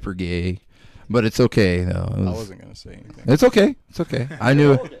 Super gay. But it's okay though. I wasn't gonna say anything. It's okay. It's okay. I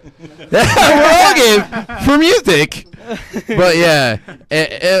knew it. We're all gay for music. But yeah,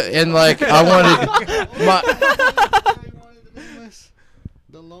 and like I wanted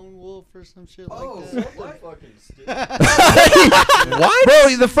the Lone Wolf or some shit Oh, like what? Fucking stupid. What?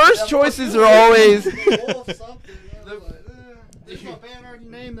 Bro, the first choices are always. If my band already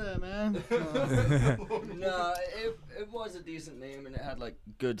named that, man. No, it was a decent name and it had like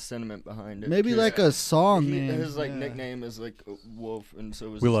good sentiment behind it. Maybe like a song He, name. his like nickname is like Wolf, and so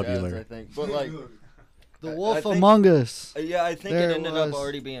was We his love you, dad's, Larry. I think. But like The Wolf I think- Among Us. Yeah, I think There it it ended was. up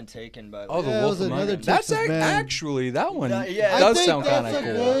already being taken by. Oh, the Yeah, it Wolf was Among another Us. That's Texas band. actually that one. Yeah, does I think sound kind that's of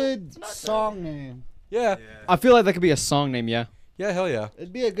a cool. good song name. Yeah, I feel like that could be a song name. Yeah. yeah, hell yeah.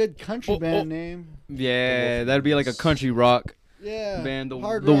 It'd be a good country band name. Yeah, that'd be like a country rock Yeah. band.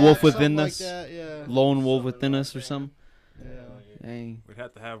 Hard The rock, Wolf Within something like Us. that, yeah. Lone Wolf Within Us or something. Yeah. Dang. We'd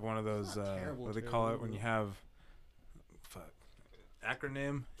have to have one of those. What do they call it when you have?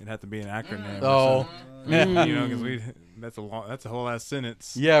 Acronym. It'd have to be an acronym. Oh, You know, because that's a whole ass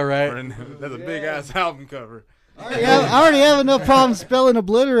sentence. yeah, right. That's a big ass album cover. I already have enough problems spelling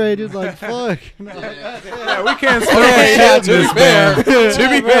obliterated. Like, fuck. No. Yeah, we can't spell Okay, yeah, to be this fair, band. to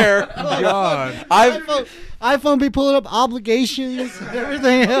be fair, God. iPhone be pulling up obligations and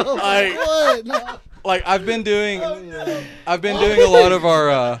everything else. Like- What? No. like I've been doing a lot of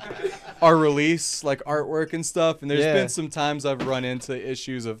our release like artwork and stuff, and there's Yeah. been some times I've run into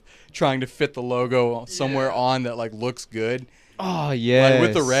issues of trying to fit the logo somewhere on that like looks good. Oh yeah. Like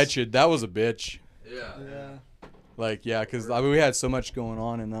with the Wretched, that was a bitch. Yeah. Like yeah, because I mean, we had so much going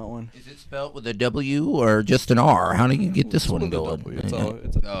on in that one. Is it spelled with a W or just an R? How do you get this one With a going? W. It's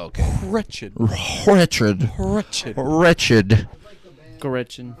a Oh, okay. wretched. Wretched. Wretched. Wretched.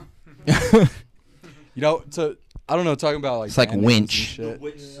 Gretchen. You know, so I don't know, talking about like It's like band names and winch. shit.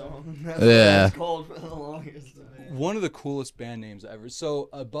 Which song? Yeah. It's called for the longest. One of the coolest band names ever. So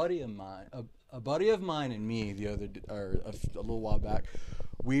a buddy of mine and me a little while back,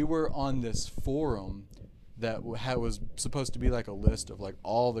 we were on this forum that was supposed to be like a list of like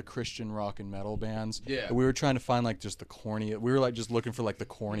all the Christian rock and metal bands. Yeah. And we were trying to find like just the corniest. We were like just looking for like the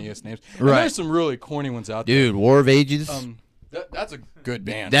corniest names. And Right. there's some really corny ones out Dude, War of Ages. there. That's a good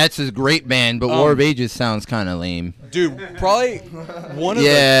band. That's a great band, but War of Ages sounds kind of lame. Dude, probably one of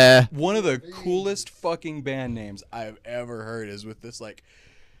the coolest fucking band names I've ever heard is with this like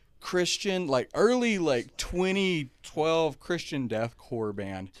Christian, like early like 2012 Christian deathcore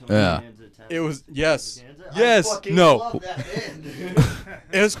band. Yeah. It was yes, no.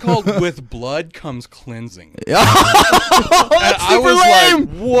 It was called "With Blood Comes Cleansing." And I was like,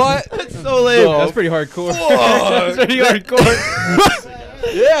 "What? That's so lame. That's pretty hardcore. That's pretty hardcore.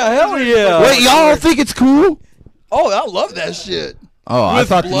 Yeah, hell yeah!" Wait, y'all think it's cool? Oh, I love that shit. Oh, I With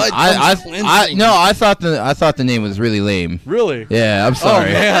thought blood I comes cleansing. I thought the name was really lame. Really? Yeah, I'm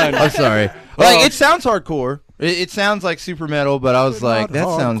sorry. man. I'm sorry. Like it sounds hardcore. It sounds like super metal, but I was like, that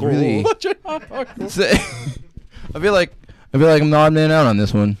sounds really. I feel like I'm the odd man out on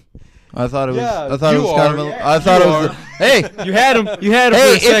this one. I thought it was. Yeah, I thought it you was kind of. are. I thought You it was. are. Hey, You had him. You had him hey,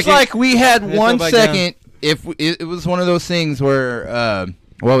 for a it's second. like we had Let's one go back down. second. If it was one of those things where,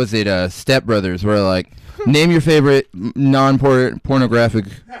 what was it? Step Brothers, where like, name your favorite non-pornographic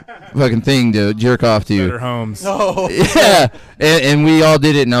fucking thing to jerk off to. Better Homes. No. Yeah, and we all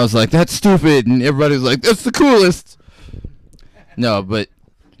did it, and I was like, "That's stupid," and everybody was like, "That's the coolest." No, but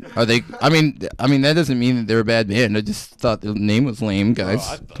are they? I mean, that doesn't mean that they're a bad band. I just thought the name was lame,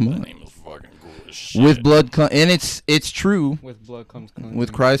 guys. Come on. The name was fucking cool as shit. With blood, and it's true. With blood comes cleansing.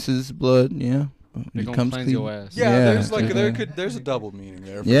 With Christ's blood, yeah, They it gonna comes cleanse clean. your ass. Yeah, there's like yeah. there's a double meaning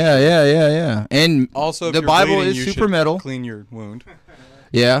there. Yeah. And Also, if the you're Bible bleeding, is you super should metal. Clean your wound.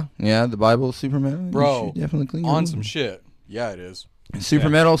 Yeah, the Bible is super metal. You Bro, should definitely clean your On wound. some shit. Yeah, it is. Super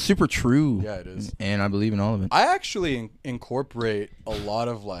metal, super true. Yeah, it is. And I believe in all of it. I actually incorporate a lot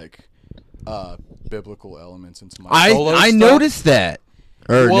of like biblical elements into my solo I stuff. noticed that.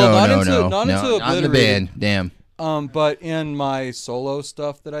 Or Well, not no, into not in the Obliterated. band. Damn. But in my solo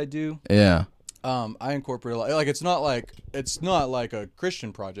stuff that I do, Yeah. I incorporate a lot. Like it's not like a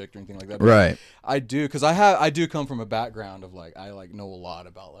Christian project or anything like that. But Right. I do because I do come from a background of like I like know a lot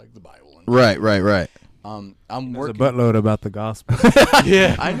about like the Bible. And Right. I'm There's a working. buttload about the gospel.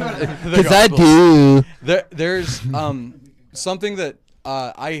 Yeah, I know. The Because I Gospels. do. There's something that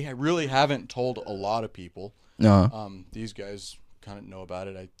I really haven't told a lot of people. No. These guys kind of know about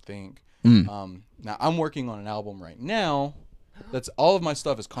it, I think. Mm. Now I'm working on an album right now. That's all of my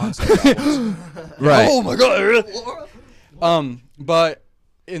stuff is concept albums. Right. Oh my god. But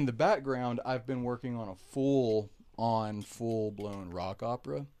in the background, I've been working on a full-blown rock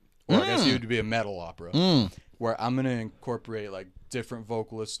opera, or I guess it would be a metal opera, where I'm gonna incorporate like different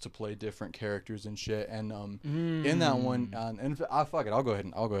vocalists to play different characters and shit. And in that one, and fuck it, I'll go ahead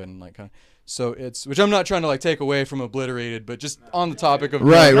and like kind of. So it's, which I'm not trying to like take away from Obliterated, but just on the topic of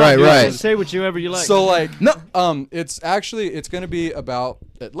Right. Say whatever you like. So like No. it's gonna be about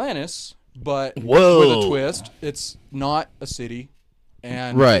Atlantis, but Whoa. with a twist. It's not a city,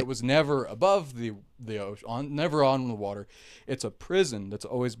 and Right. it was never above the ocean, never on the water. It's a prison that's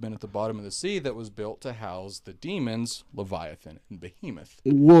always been at the bottom of the sea that was built to house the demons Leviathan and Behemoth.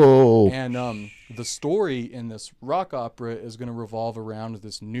 Whoa. And the story in this rock opera is going to revolve around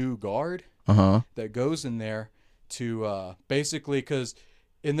this new guard that goes in there to basically, because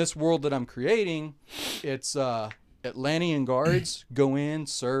in this world that I'm creating, it's Atlantean guards go in,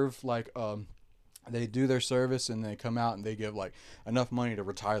 serve like they do their service, and they come out and they give like enough money to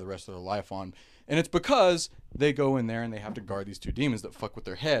retire the rest of their life on. And it's because they go in there and they have to guard these two demons that fuck with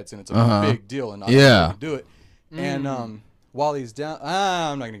their heads, and it's a big deal, and not everybody can do it. And while he's down,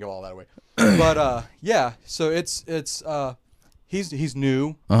 I'm not gonna go all that way, but yeah. So it's he's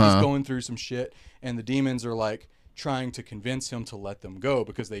new, he's going through some shit, and the demons are like trying to convince him to let them go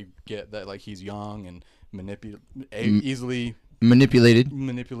because they get that like he's young and easily manipulated,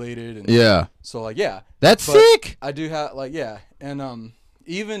 and Yeah. So like That's but sick. I do have like and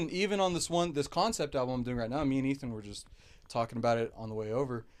even on this concept album I'm doing right now, me and Ethan were just talking about it on the way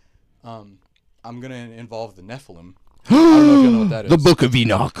over. I'm gonna involve the Nephilim. I don't know if you know what that is. The Book of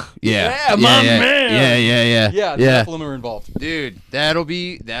Enoch. Yeah. Man. Yeah. The Nephilim are involved. Dude, that'll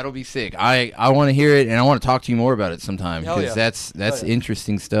be sick. I want to hear it, and I want to talk to you more about it sometime Hell because yeah. that's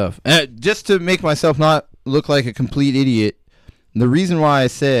interesting stuff. Just to make myself not look like a complete idiot, the reason why I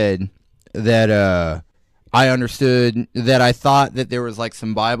said that I understood that I thought that there was like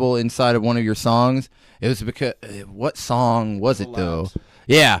some Bible inside of one of your songs, it was because what song was it though?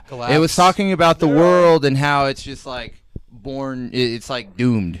 Yeah, Collapse. it was talking about the world and how it's just like born. It's like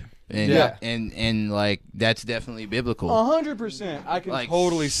doomed, and and like that's definitely biblical. 100%. I can Like,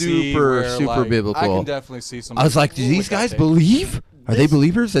 totally see super where, super like, biblical. I can definitely see some. I was like, do these guys believe? Are they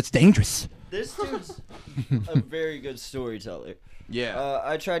believers? That's dangerous. This dude's a very good storyteller. Yeah.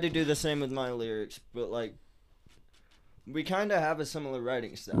 I tried to do the same with my lyrics, but like, we kind of have a similar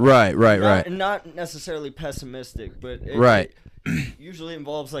writing style. Right. Not necessarily pessimistic, but Right. It usually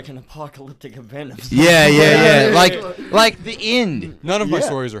involves like an apocalyptic event. Of some Yeah. sort. like the end. None of my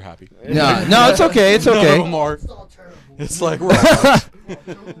stories are happy. No, it's okay. It's None of okay. them are. It's all terrible. It's like we're all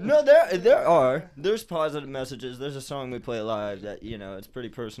No, there's positive messages. There's a song we play live that it's pretty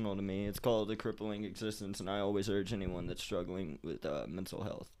personal to me. It's called "The Crippling Existence," and I always urge anyone that's struggling with mental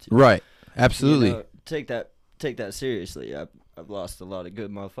health to Right. Absolutely. take that seriously. I've lost a lot of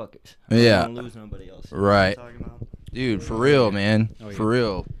good motherfuckers. Yeah. I don't lose nobody else. Right. What I'm talking about. Dude, for real, man. For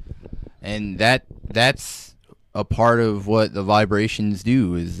real. And that's a part of what the vibrations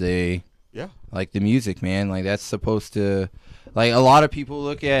do is they like the music, man. Like that's supposed to like a lot of people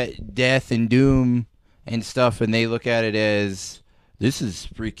look at death and doom and stuff and they look at it as this is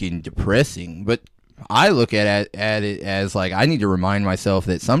freaking depressing. But I look at it as like I need to remind myself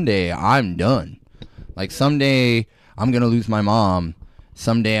that someday I'm done. Like someday I'm going to lose my mom.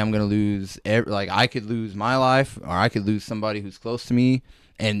 Someday I'm going to lose, like I could lose my life or I could lose somebody who's close to me.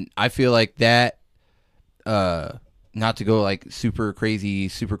 And I feel like that, not to go like super crazy,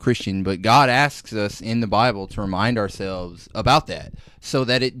 super Christian, but God asks us in the Bible to remind ourselves about that so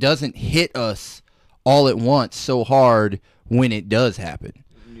that it doesn't hit us all at once so hard when it does happen.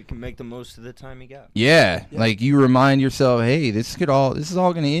 You can make the most of the time you got. Yeah, like you remind yourself, hey, this is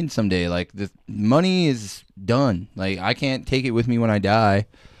all going to end someday. Like the money is done. Like I can't take it with me when I die.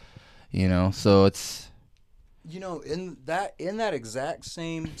 So it's in that exact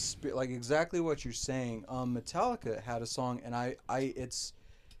same spirit, like exactly what you're saying. Metallica had a song, and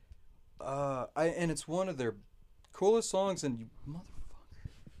it's one of their coolest songs, and you motherfucker.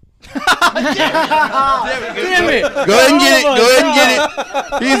 Damn it. Go ahead and get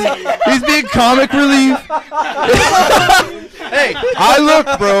it. He's being comic relief. Hey, I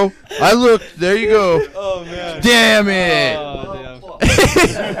looked, bro. There you go. Oh man. Damn it. Oh,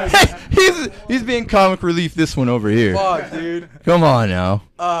 damn. He's being comic relief this one over here. Fuck, dude. Come on now.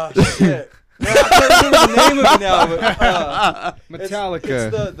 Shit. I can't remember the name of it now, but Metallica.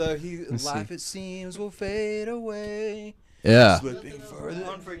 It's life it seems will fade away. Yeah. Slipping further.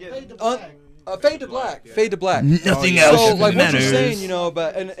 Unforgivable. Fade to black. Fade to black. Nothing So else like what matters. you're saying,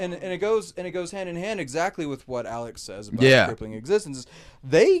 but and it goes hand in hand exactly with what Alex says about crippling existence.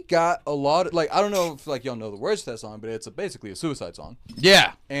 They got a lot of I don't know if y'all know the words to that song, but it's basically a suicide song.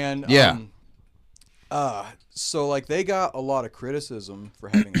 Yeah. And so they got a lot of criticism for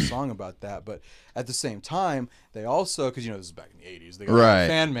having a song about that, but at the same time, they also, because this is back in the 80s, they got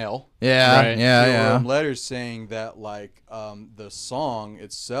fan mail. Yeah. Right. Yeah. Letters saying that the song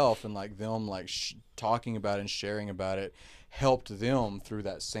itself and them talking about it and sharing about it helped them through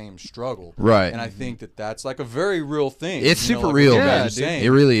that same struggle. Right. And I think that that's like a very real thing. It's you know, super like real, what you guys man. are saying. It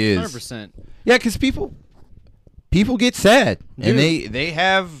really is. 100%. Yeah, because people get sad, and Dude. they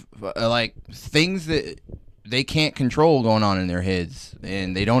have like things that they can't control going on in their heads,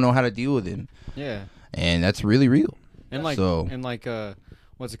 and they don't know how to deal with them, Yeah. and that's really real. And like, So-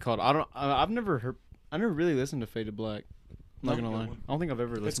 what's it called? I've never really listened to Faded Black. I'm not gonna lie. I don't think I've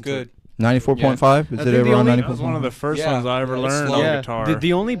ever listened It's to good. it. 94.5? Is I it think ever the on only- 94.5? That was one of the first Yeah. ones I ever It's learned slow. on guitar.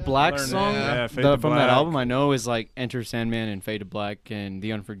 The only Black Learned it. song Yeah, Fade to from that Black. album I know is like Enter Sandman and Faded Black and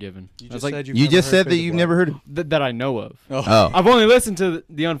The Unforgiven. You That's just like said You just said that you've never heard of. that I know of. Oh, I've only listened to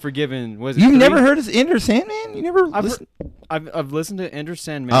The Unforgiven. Was it you've 3? never heard of Enter Sandman? You never I've, listened? I've listened to Enter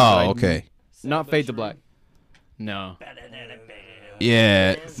Sandman. but I- Oh, okay. Not Fade to Black. No.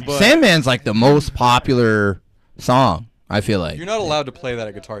 Yeah, But- Sandman's like the most popular song. I feel like You're not allowed to play that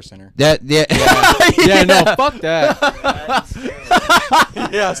at Guitar Center. that. Yeah, Yeah, no, fuck that.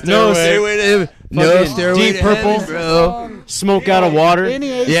 Yeah, No, Stairway to Heaven. No Fucking Stairway Deep to Heaven, Purple. bro. Smoke Out of Water.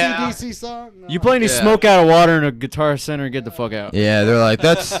 Any Yeah. AC/DC song? No. You play any Yeah. Smoke Out of Water in a Guitar Center, get the fuck out. Yeah, they're like,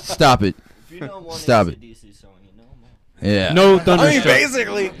 that's stop it. If you know one Stop it. AC/DC song, you know 'em all. Yeah. No I mean, Thunderstruck.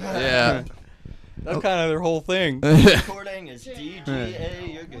 basically, Yeah. that's kind of their whole thing. Recording is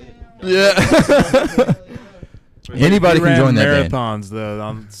DGA, you're good. Yeah. Anybody He can ran join that band. marathons though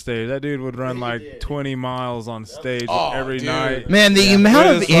on stage. That dude would run like 20 miles on stage Oh, every dude. night. Man, the amount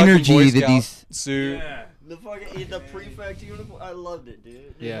With of his fucking Boy energy that Scout these, suit. Yeah. The fucking the prefect uniform, I loved it,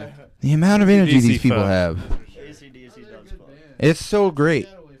 dude. Yeah. the amount of energy AC these people fuck. have, AC/DC does fuck. it's so great.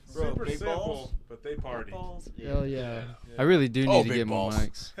 Bro, Super big simple, balls. but they party. Balls? Hell yeah. I really do need Oh, to big get balls. more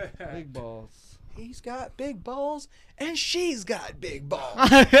mics. Big balls. He's got big balls, and she's got big balls.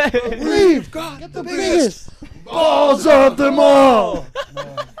 We've got the biggest Balls of them all.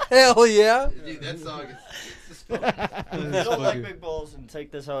 Hell yeah. Dude, that song is it's just If you don't like big balls and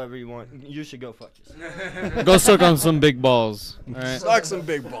take this however you want, you should go fuck yourself. Go suck on some big balls. All right. Suck some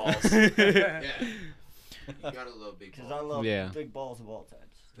big balls. yeah. You gotta love big Because I balls. love Yeah. big balls of all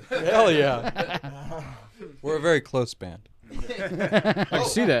types. Hell yeah. We're a very close band. I can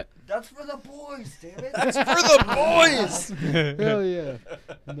see that. That's for the boys, damn it. That's for the boys. Hell yeah.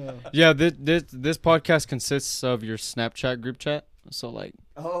 No. Yeah, this podcast consists of your Snapchat group chat. So like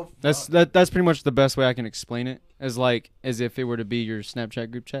Oh, that's pretty much the best way I can explain it. As if it were to be your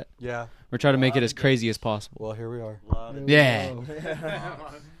Snapchat group chat. Yeah. We're trying to make it as crazy as possible. Well, here we are. Yeah.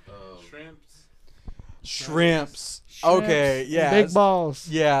 Shrimps. Shrimps. Okay. Yeah. Big balls.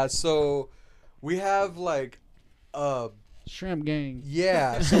 Yeah. So we have like, Shrimp gang.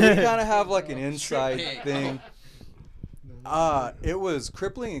 yeah. So we kind of have like an inside thing. It was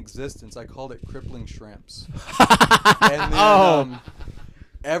crippling existence. I called it crippling shrimps. And then,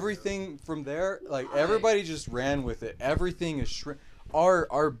 everything from there, like everybody just ran with it. Everything is shrimp. Our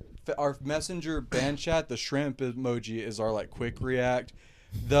messenger band chat, the shrimp emoji is our like quick react.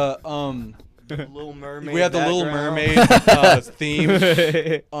 The Little Mermaid. we have the Little background. Mermaid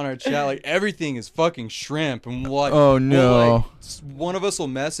theme on our chat. Like everything is fucking shrimp, and like Oh, no. like, one of us will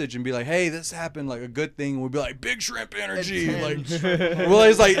message and be like, "Hey, this happened, like a good thing." And we'll be like, "Big shrimp energy!" Like, well,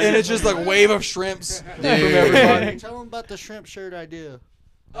 it's like, and it's just like wave of shrimps from everybody. Tell them about the shrimp shirt idea.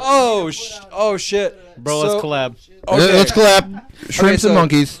 Oh shit, Bro, let's collab. Okay. Let's collab. Shrimps so- and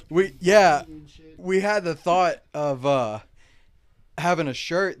monkeys. We had the thought of having a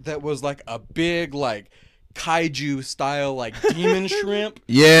shirt that was like a big like kaiju style like demon shrimp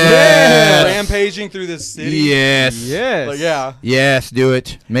Yes. rampaging through the city. Yes. Yes. Like, yeah. Yes, do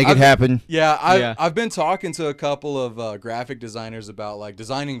it. Make it I've- happen. Yeah, Yeah. I've been talking to a couple of graphic designers about like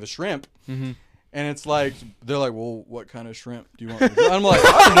designing the shrimp, Mhm. and it's like they're like, "Well, what kind of shrimp do you want?" Me to do?" I'm like,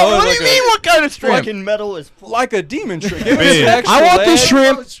 "I don't know." What like do you mean? What kind of shrimp? Fucking metal is full. Like a demon shrimp. Give me Big. some extra I want this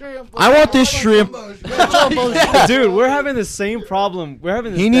legs. shrimp. I want this shrimp. Dude, we're having the same problem. We're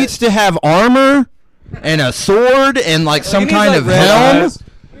having this He needs to have armor and a sword and like some He needs, kind like, of red helm. eyes,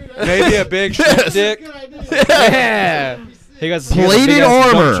 maybe a big shrimp dick. Yeah. He got Plated big ass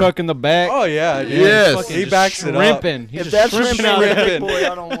dump armor. truck in the back. Oh yeah, dude. Yes. Fucking He just backs it up. shrimping. He's If just that's shrimping shrimp out out there. big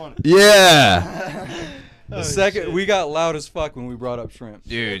boy, I don't want it. Yeah. The second we got loud as fuck when we brought up shrimp.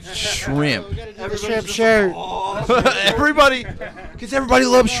 Dude, shrimp. The shrimp shirt. Everybody, because everybody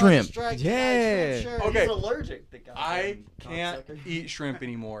loves shrimp. Yeah. Okay. He's allergic. The guy. I can't eat shrimp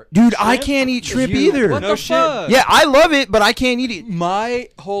anymore. Dude, I can't eat shrimp either. What No the shit. fuck? Yeah, I love it, but I can't eat it. My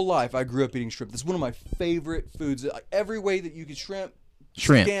whole life, I grew up eating shrimp. This is one of my favorite foods. Like, every way that you could shrimp,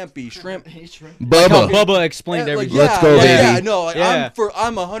 Shrimp. scampi, shrimp. Bubba. Bubba explained Like, everything. Let's go, yeah, baby. Yeah, no, like, Yeah.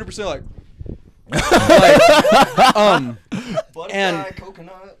 I'm 100% like, Butter and- fry,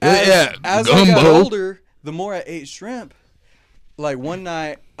 coconut. as, Yeah, as I got gumbo. older, the more I ate shrimp, like one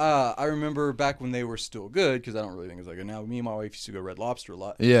night, I remember back when they were still good, because I don't really think it's like now. Me and my wife used to go Red Lobster a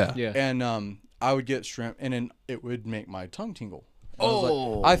lot. Yeah. Yeah. And I would get shrimp, and then it would make my tongue tingle.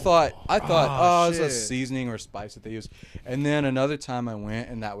 Oh. I thought, it's a shit. seasoning or spice that they use. And then another time I went,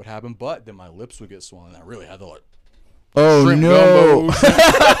 and that would happen, but then my lips would get swollen. I really had to like. Oh Shrimp no.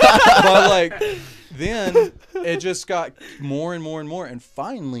 But like, then it just got more and more and more, and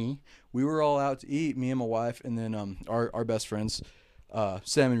finally we were all out to eat, me and my wife, and then our best friends,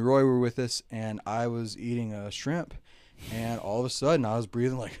 Sam and Roy were with us, and I was eating a shrimp, and all of a sudden I was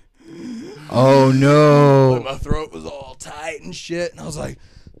breathing like. Oh no. Like my throat was all tight and shit, and I was like,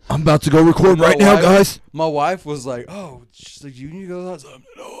 I'm about to go record right now, guys. My wife was like, "Oh, she's like, you need to go outside." I'm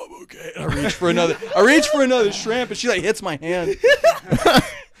like, "No, I'm okay." And I reached for another shrimp, and she like hits my hand.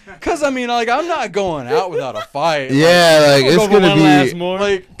 Cause I mean, like, I'm not going out without a fight. Yeah, like it's gonna be more.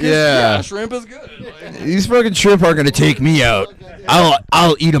 Like, yeah, shrimp is good. Like, these fucking shrimp are gonna take me out.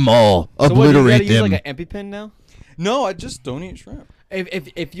 I'll eat them all, So what, obliterate you gotta them. use like an EpiPen now? no, I just don't eat shrimp.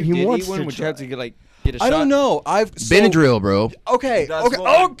 If you He did wants eat one, to would you have to get a shot? I don't know. Benadryl, bro. Okay, That's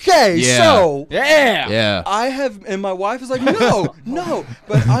what- okay. Yeah. So Yeah. Yeah. I have, and my wife is like, no.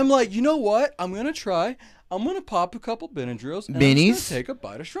 But I'm like, you know what? I'm gonna try. I'm gonna pop a couple Benadryls and I'm Bennies? just gonna take a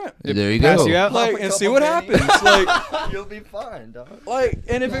bite of shrimp. There you Pass go. you out? Like, Pop a and see couple what Bennies. happens. Like, You'll be fine, dog.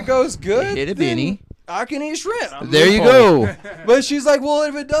 and if it goes good, Hit a then Benny. I can eat shrimp. There you go. But she's like, well,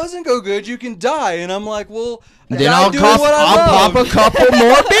 if it doesn't go good, you can die. And I'm like, well, Then I'm I'll doing what I pop love. a couple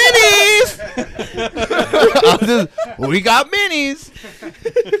more bennies. We got bennies,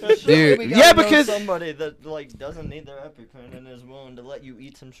 We dude. gotta Yeah, know because somebody that like doesn't need their EpiPen and is willing to let you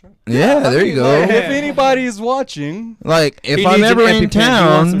eat some shrimp. yeah, I there you mean, go. like, if anybody's watching, Like if He I'm needs an ever in EpiPen. He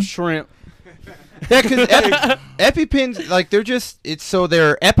wants some town, shrimp. yeah, because EpiPens like they're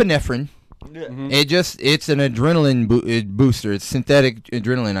epinephrine. Yeah. It's an adrenaline booster. It's synthetic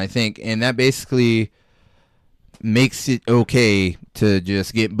adrenaline, I think, and that basically makes it okay to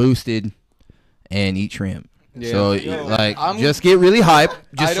just get boosted and eat shrimp. Yeah. So Yo, like, I'm- just get really hype. I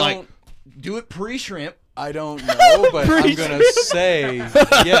Just don't, like do it pre-shrimp. I don't know, but I'm gonna say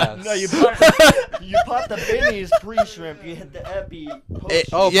yes. No, you pop the bennies pre-shrimp. You hit the epi.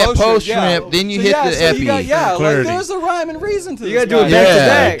 Oh, yeah, post-shrimp, post yeah. shrimp. Then you So hit yeah, the so epi. you got, yeah, like Clarity. there's a rhyme and reason to this. You gotta do it guy. back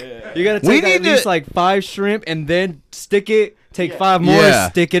Yeah. to back. You gotta We take at need least to- like 5 shrimp and then stick it. Take Yeah. 5 more. Yeah.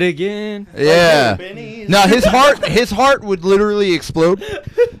 Stick it again. Yeah. Bennies. No, his heart would literally explode.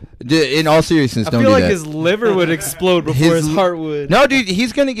 In all seriousness, I don't feel do like that. his liver would explode before his heart would. No, dude,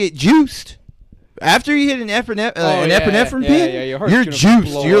 he's gonna get juiced. After you hit an epinephrine yeah, pin, yeah, your heart's you're gonna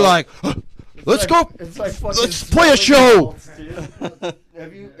juiced. blow You're up. like, let's go. It's like fucking Let's play a smelling show. salts, dude.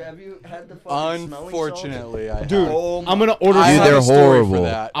 Have you had the fucking smelling Unfortunately, I Dude, have. Oh I'm gonna order I Dude, some. have they're a story for horrible.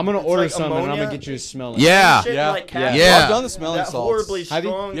 that. I'm gonna It's order like some and I'm ammonia. gonna get you to smell it. Yeah. Shit, Yeah. like Yeah. Yeah. I've done the smelling that salts. horribly Have you?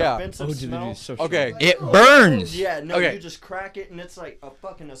 strong, Yeah. offensive Oh, dude, smell. it's so Okay. It burns. Yeah, no, Okay. you just crack it and it's like a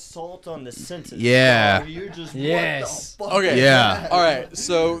fucking assault on the senses. Yeah. Bro. You just Yes. What the fuck Okay. is Yeah. that? All right.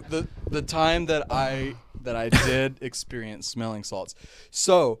 So the time that I did experience smelling salts.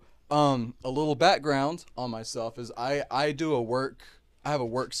 So a little background on myself is I have a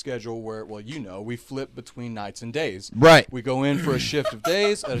work schedule where, well, you know, we flip between nights and days. Right. We go in for a shift of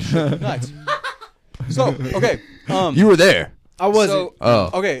days and a shift of nights. So okay. You were there. I wasn't. So, Oh.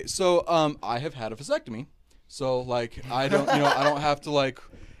 Okay, so I have had a vasectomy, so like I don't have to like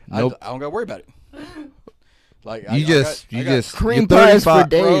Nope. I don't gotta worry about it. Like You just cream you're pies for 35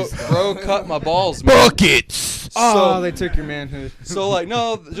 days. bro cut my balls, man. buckets. Oh, so- they took your manhood. So like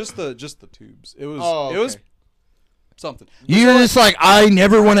no, just the tubes. It was Oh, it was okay. something. You're just like, I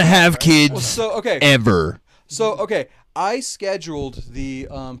never want to have kids So okay, ever. so okay, I scheduled the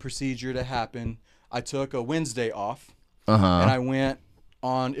procedure to happen. I took a Wednesday off. And I went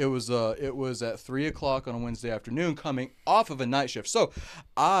on. It was at 3:00 on a Wednesday afternoon, coming off of a night shift. So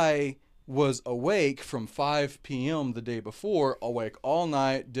I was awake from 5 p.m. the day before, awake all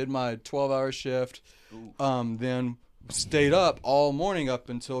night, did my 12-hour shift, then stayed up all morning up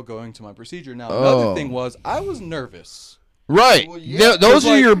until going to my procedure. Now another thing was I was nervous. Right. Well, yeah. Those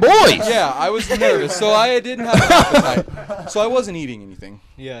are like- your boys. Yeah, I was nervous, so I didn't have an appetite, so I wasn't eating anything.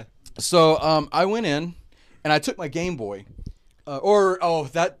 Yeah. So I went in, and I took my Game Boy. I'm a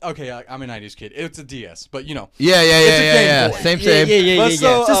 90s kid. It's a DS, but you know. Yeah. Game Boy. Same. But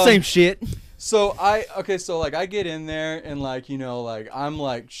so, It's the same shit. So I get in there and like, you know, like I'm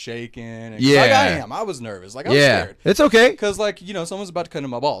like shaking. And, Yeah. Like I am. I was nervous. Like I was Yeah. scared. It's okay. Because like, you know, someone's about to cut in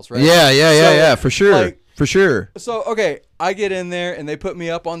my balls, right? Yeah. So, For sure. like- For sure. So okay, I get in there and they put me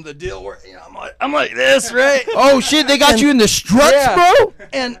up on the deal where, you know, I'm like this, right? Oh shit! They got you in the struts, Yeah. bro.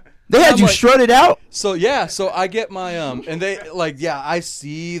 And They had you strutted out. So yeah, so I get my and they like I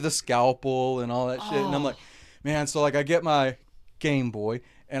see the scalpel and all that shit, and I'm like, man. So like I get my Game Boy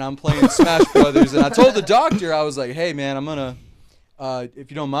and I'm playing Smash Brothers, and I told the doctor, I was like, hey man, I'm gonna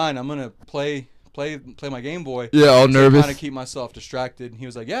if you don't mind, I'm gonna play my Game Boy. Yeah, all nervous. Kind of keep myself distracted. And he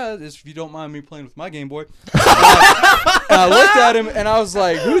was like, yeah, if you don't mind me playing with my Game Boy. And I looked at him and I was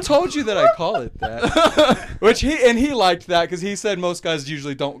like, who told you that I call it that? Which he liked that because he said most guys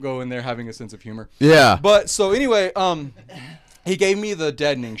usually don't go in there having a sense of humor. Yeah. But so anyway, he gave me the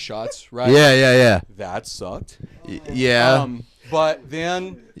deadening shots, right? Yeah. That sucked. Yeah. But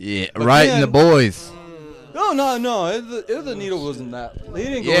then. Yeah, right in the boys. No. The needle wasn't that. He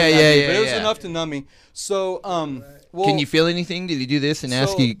didn't go in that deep, but it was enough to numb me. So, well, can you feel anything? Did he do this and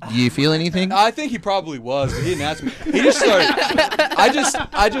ask you, do you feel anything? I think he probably was, but he didn't ask me. He just started.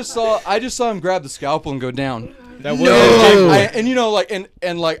 I just saw him grab the scalpel and go down. That was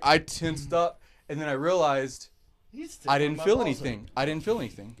I tensed up, and then I realized I didn't feel anything.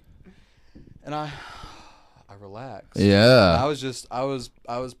 And I relaxed. Yeah. I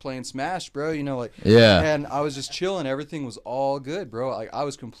was playing Smash, bro. Yeah. And I was just chilling. Everything was all good, bro. Like I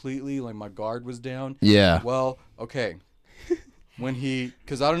was completely my guard was down. Yeah. Well, okay.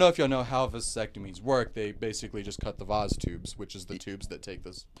 Because I don't know if y'all know how vasectomies work. They basically just cut the vase tubes, which is the tubes that take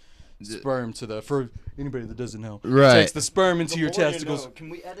the sperm for anybody that doesn't know. Right. Takes the sperm into your testicles.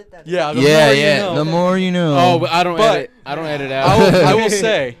 Can we edit that? Yeah. The more you know. Oh, but I don't edit out. I will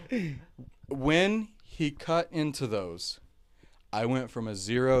say, when he cut into those, I went from a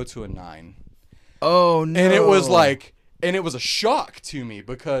 0 to a 9. Oh no! And it was a shock to me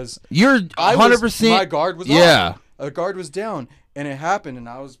because you're 100%. My guard was off. The guard was down, and it happened, and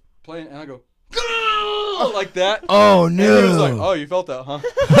I was playing, and I go like that. Oh no! And he was like, "Oh, you felt that, huh?"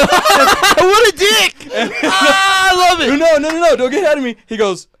 What a dick! I love it. No! Don't get ahead of me. He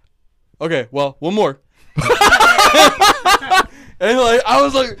goes, "Okay, well, one more." And I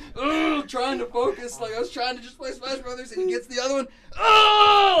was trying to focus, I was trying to just play Smash Brothers, and he gets the other one.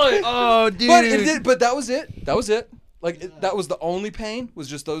 Oh, dude! But that was it. That was it. That was the only pain. Was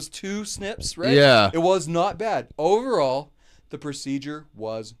just those 2 snips, right? Yeah. It was not bad overall. The procedure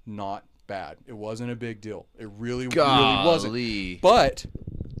was not bad. It wasn't a big deal. It really wasn't. But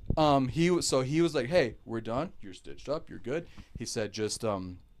he was like, "Hey, we're done. You're stitched up. You're good." He said, "Just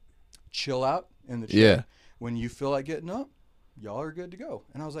chill out in the chair. Yeah. When you feel like getting up, y'all are good to go."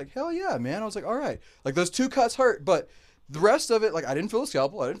 And I was like, hell yeah, man. I was like, all right. Those 2 cuts hurt, but the rest of it, I didn't feel a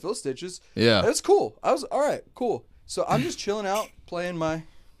scalpel. I didn't feel stitches. Yeah. It's cool. I was, all right, cool. So I'm just chilling out, playing my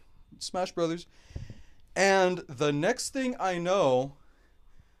Smash Brothers. And the next thing I know,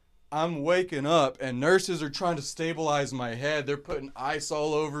 I'm waking up, and nurses are trying to stabilize my head. They're putting ice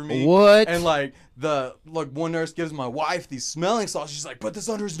all over me. What? And one nurse gives my wife these smelling salts. She's like, "Put this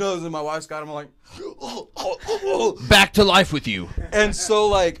under his nose," and my wife's got him. I'm like, back to life with you. And so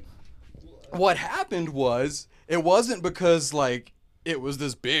what happened was, it wasn't because it was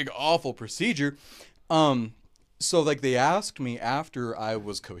this big awful procedure. So they asked me after I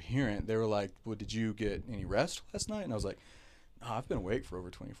was coherent. They were like, "Well, did you get any rest last night?" And I was like, "No, I've been awake for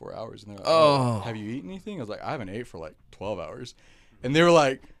over 24 hours." And they're like, "Oh, have you eaten anything?" I was like, "I haven't ate for 12 hours." And they were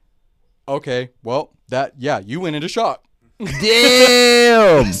like, "Okay, well, you went into shock."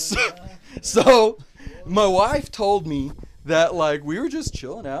 Damn. So my wife told me that we were just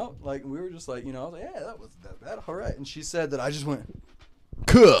chilling out, we were just I was like, "Yeah, that was that all right." And she said that I just went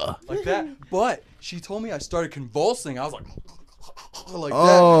like that, but she told me I started convulsing. I was like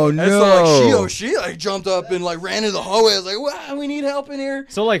oh that. No! And so she jumped up and ran into the hallway. I was like, "Wow, we need help in here."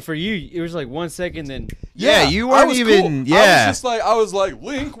 So for you, it was 1 second, then yeah, you weren't even cool. yeah. I was like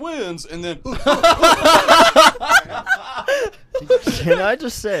Link wins, and then Can I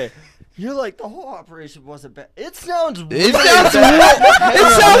just say, you're the whole operation wasn't bad. It sounds It really sounds bad.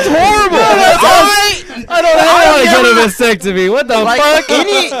 it sounds horrible. I don't know how to get a vasectomy. What the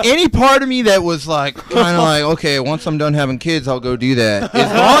fuck? Any part of me that was kind of okay, once I'm done having kids, I'll go do that.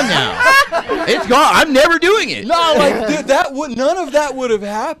 It's gone now. It's gone. I'm never doing it. No, dude, none of that would have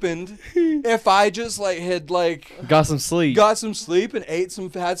happened if I just had got some sleep and had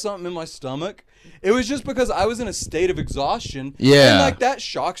something in my stomach. It was just because I was in a state of exhaustion. Yeah. And that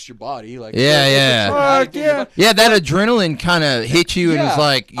shocks your body. Yeah. Yeah, that adrenaline kind of hit you and it's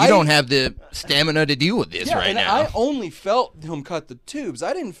you don't have the stamina to deal with this right now. I only felt him cut the tubes.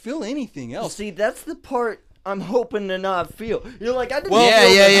 I didn't feel anything else. See, that's the part I'm hoping to not feel. You're I didn't feel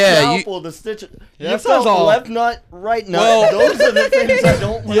the scalpel, the stitch. You felt the left nut, right nut. Well, those are the things I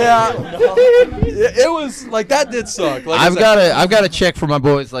don't want to feel. It was that did suck. I've got to check for my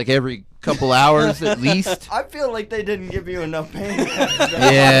boys every couple hours at least. I feel like they didn't give you enough pain.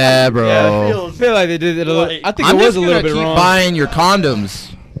 Yeah, bro. I feel like they did it a little. I think I'm it was just a little gonna bit keep wrong. buying your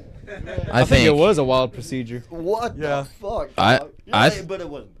condoms. I think it was a wild procedure. What the fuck? I- dog? I- Yeah, but it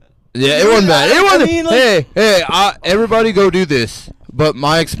wasn't bad. Yeah, it wasn't bad. It I wasn't. mean, like- hey, everybody go do this. But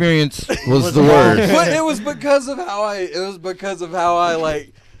my experience was the worst. But it was because of how I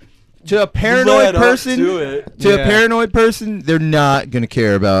like To a paranoid led up person, to it. to a paranoid person, they're not gonna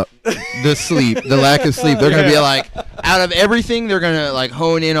care about the sleep, the lack of sleep. They're gonna be like, out of everything, they're gonna like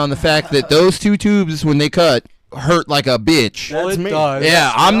hone in on the fact that those 2 tubes when they cut hurt like a bitch. Well, That's it me. does.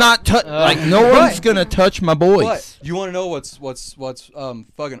 Yeah, I'm not like no one's gonna touch my boys. But you want to know what's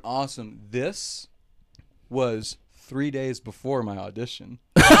fucking awesome? This was 3 days before my audition.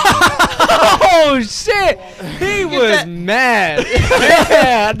 Oh shit! He was mad.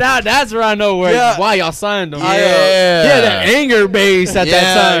 Yeah, now that's where I know why y'all signed him. Yeah. Yeah, that anger base at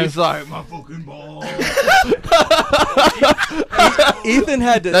that time. He's like my fucking ball. Ethan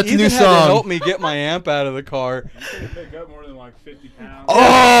had to. That's a Ethan new had to song. help me get my amp out of the car. Pick up more than like 50 pounds.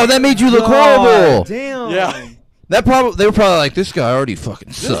 Oh, that made you look horrible. Damn. Yeah. They were probably like, this guy already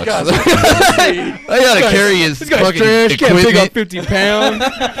fucking sucks. guy's I gotta carry his This guy's fucking trash. Can't pick up equipment. 50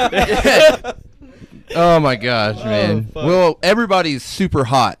 pounds. Oh my gosh, man. fuck. Well, everybody's super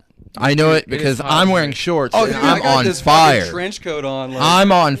hot. I know it because hot, I'm man. wearing shorts Oh, and dude, I I'm got on this fire. fucking trench coat on. Like,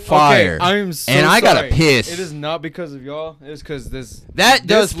 I'm on fire. Okay, I'm so And I gotta sorry. piss. It is not because of y'all. It's because this. That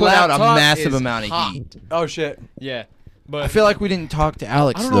does this put out a laptop massive is amount of hot. heat. oh shit. Yeah, but I feel like we didn't talk to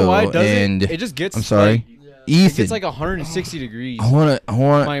Alex I don't know why though, it does and it. It just gets. I'm sorry, Like, it Ethan. gets like 160 degrees. I want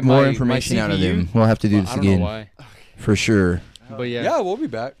My- more my information out of CPU? them. We'll have to do Well, this I don't know again why, for sure. but yeah. Yeah, we'll be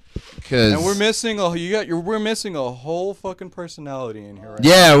back. Cause And we're missing we're missing a whole fucking personality in here. Right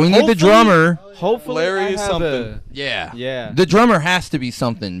yeah, we need the Hopefully- drummer. Hopefully, Larry I is have something. Yeah, Yeah, the drummer has to be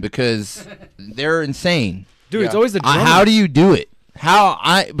something because they're insane. dude, it's Yeah. always the drummer. How do you do it?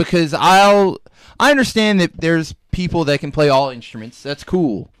 Because I understand that there's people that can play all instruments. That's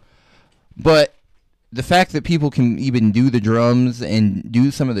cool. But the fact that people can even do the drums and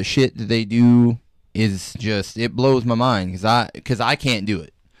do some of the shit that they do is just, it blows my mind because I can't do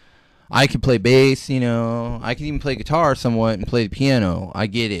it. I can play bass, I can even play guitar somewhat and play the piano. I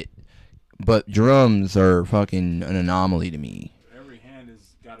get it. But drums are fucking an anomaly to me. Every hand has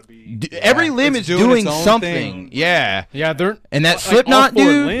got to be. Every limb it's is doing doing its own something. thing. Yeah. Yeah, they're And that like, Slipknot all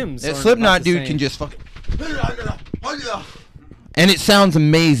four dude, limbs that are Slipknot not the dude same. can just fucking, and it sounds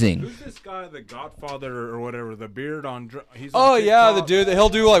amazing. Who's this guy, the Godfather or whatever? The beard on. He's Oh on yeah, the TikTok. dude that he'll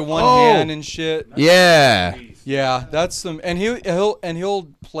do like one Oh. hand and shit. Yeah. Yeah, that's some, and he'll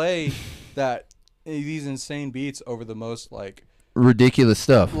play these insane beats over the most like Ridiculous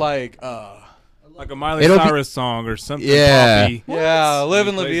stuff. Like a Miley It'll be- Cyrus song or something. Yeah. Poppy. yeah,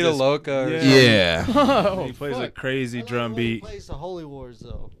 living La He plays Vida this- Loca. Or Yeah. something. Yeah. He plays a fuck. crazy I love drum when he beat. plays the Holy Wars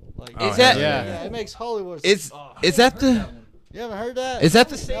though. Like, Oh, Is that- yeah, it makes Holy Wars. Is that the You haven't heard that? is that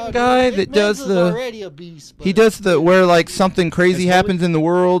the same guy Nick that does Menza's the already a beast, he but- does the where like something crazy Is Holy- happens in the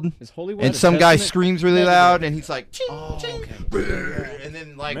world Is Holy War and the some guy Testament? screams really loud and he's like ching, Oh, ching, okay. brrr, and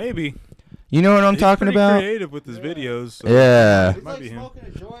then like Maybe. you know what I'm He's talking pretty about? creative with his videos. So Yeah. He's Might like be him. smoking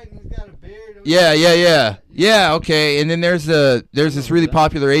a joint and he's got a beard. and- Yeah, okay. And then there's this really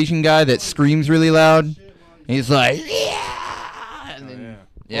popular Asian guy that screams really loud. And he's like, yeah. And Oh, then,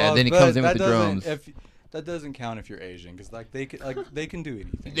 yeah. then he but comes in with that the doesn't- drums. That doesn't count if you're Asian, because they can do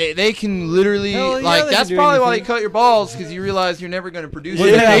anything. They can literally Hell yeah, like they that's can do probably why they anything. cut your balls because you realize you're never going to produce Was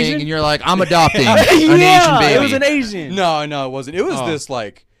it anything Asian? and you're like I'm adopting yeah, an Asian baby. it was an Asian. No, it wasn't. It was Oh. this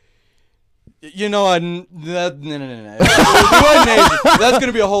like, no. It wasn't Asian. That's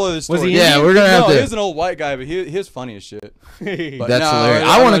gonna be a whole other story. he Yeah, Indian? we're gonna have No, to. he was an old white guy, but he was funny as shit. But That's no, hilarious.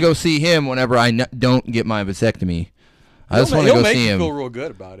 I'm I want to not- go see him whenever I don't get my vasectomy. I just want to he'll go make see you him. feel real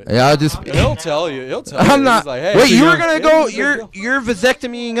good about it. Yeah, I'll just. He'll tell you. He'll tell you. I'm not. He's like, hey, wait, so you were you're- gonna yeah, go? it's a good deal. You're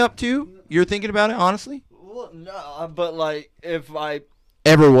vasectomying up too? You're thinking about it honestly? Well, no, but like if I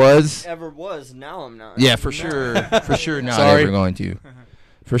Ever was? ever was, now I'm not. Yeah, for No. sure. For sure, not Sorry. ever going to.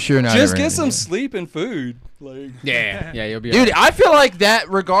 For sure, not. Just ever get gonna some do. sleep and food. Like, Yeah, you'll be. Dude, alright. I feel like that,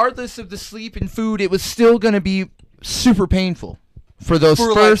 regardless of the sleep and food, it was still gonna be super painful for those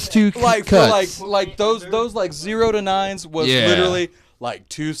for first two like cuts. for like those 0 to 9s was Yeah. literally like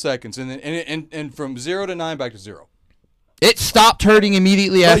 2 seconds, and then and from 0 to 9 back to 0. It stopped hurting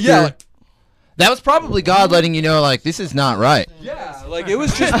immediately But after. yeah, like- That was probably God letting you know, like, this is not right. Yeah, like it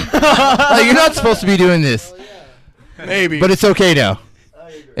was just Like, you're not supposed to be doing this. maybe. But it's okay now.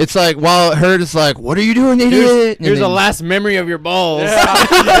 It's like, while it hurt, it's like, what are you doing, idiot? And Here's a then, last memory of your balls.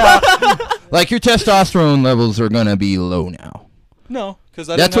 like, your testosterone levels are going to be low now. No, because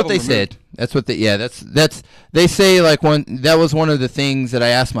That's what they said. That's what they. Yeah, that's. They say like that was one of the things that I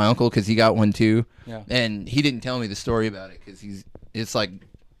asked my uncle because he got one too. Yeah. And he didn't tell me the story about it because it's like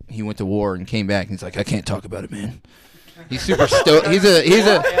he went to war and came back and he's like, I can't talk about it, man. He's super stoic. He's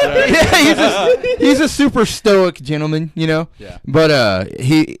a super stoic gentleman, you know. Yeah. But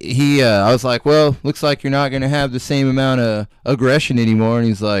I was like, well, looks like you're not gonna have the same amount of aggression anymore. And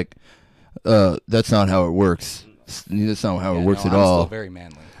he's like, that's not how it works. That's not how it works at I'm all. Still very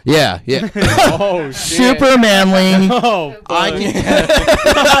manly. Yeah. Oh, shit. Super manly. Oh,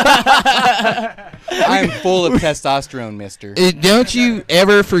 I'm full of testosterone, mister. Don't you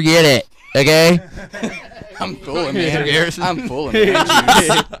ever forget it, okay? I'm full of man juice. I'm full of man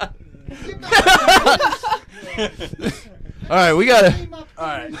juice. All right, we gotta. All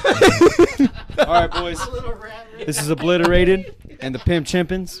right, boys. This is Obliterated and the Pimp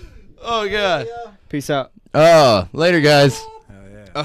Chimpins. Oh God. Peace out. Oh, later, guys.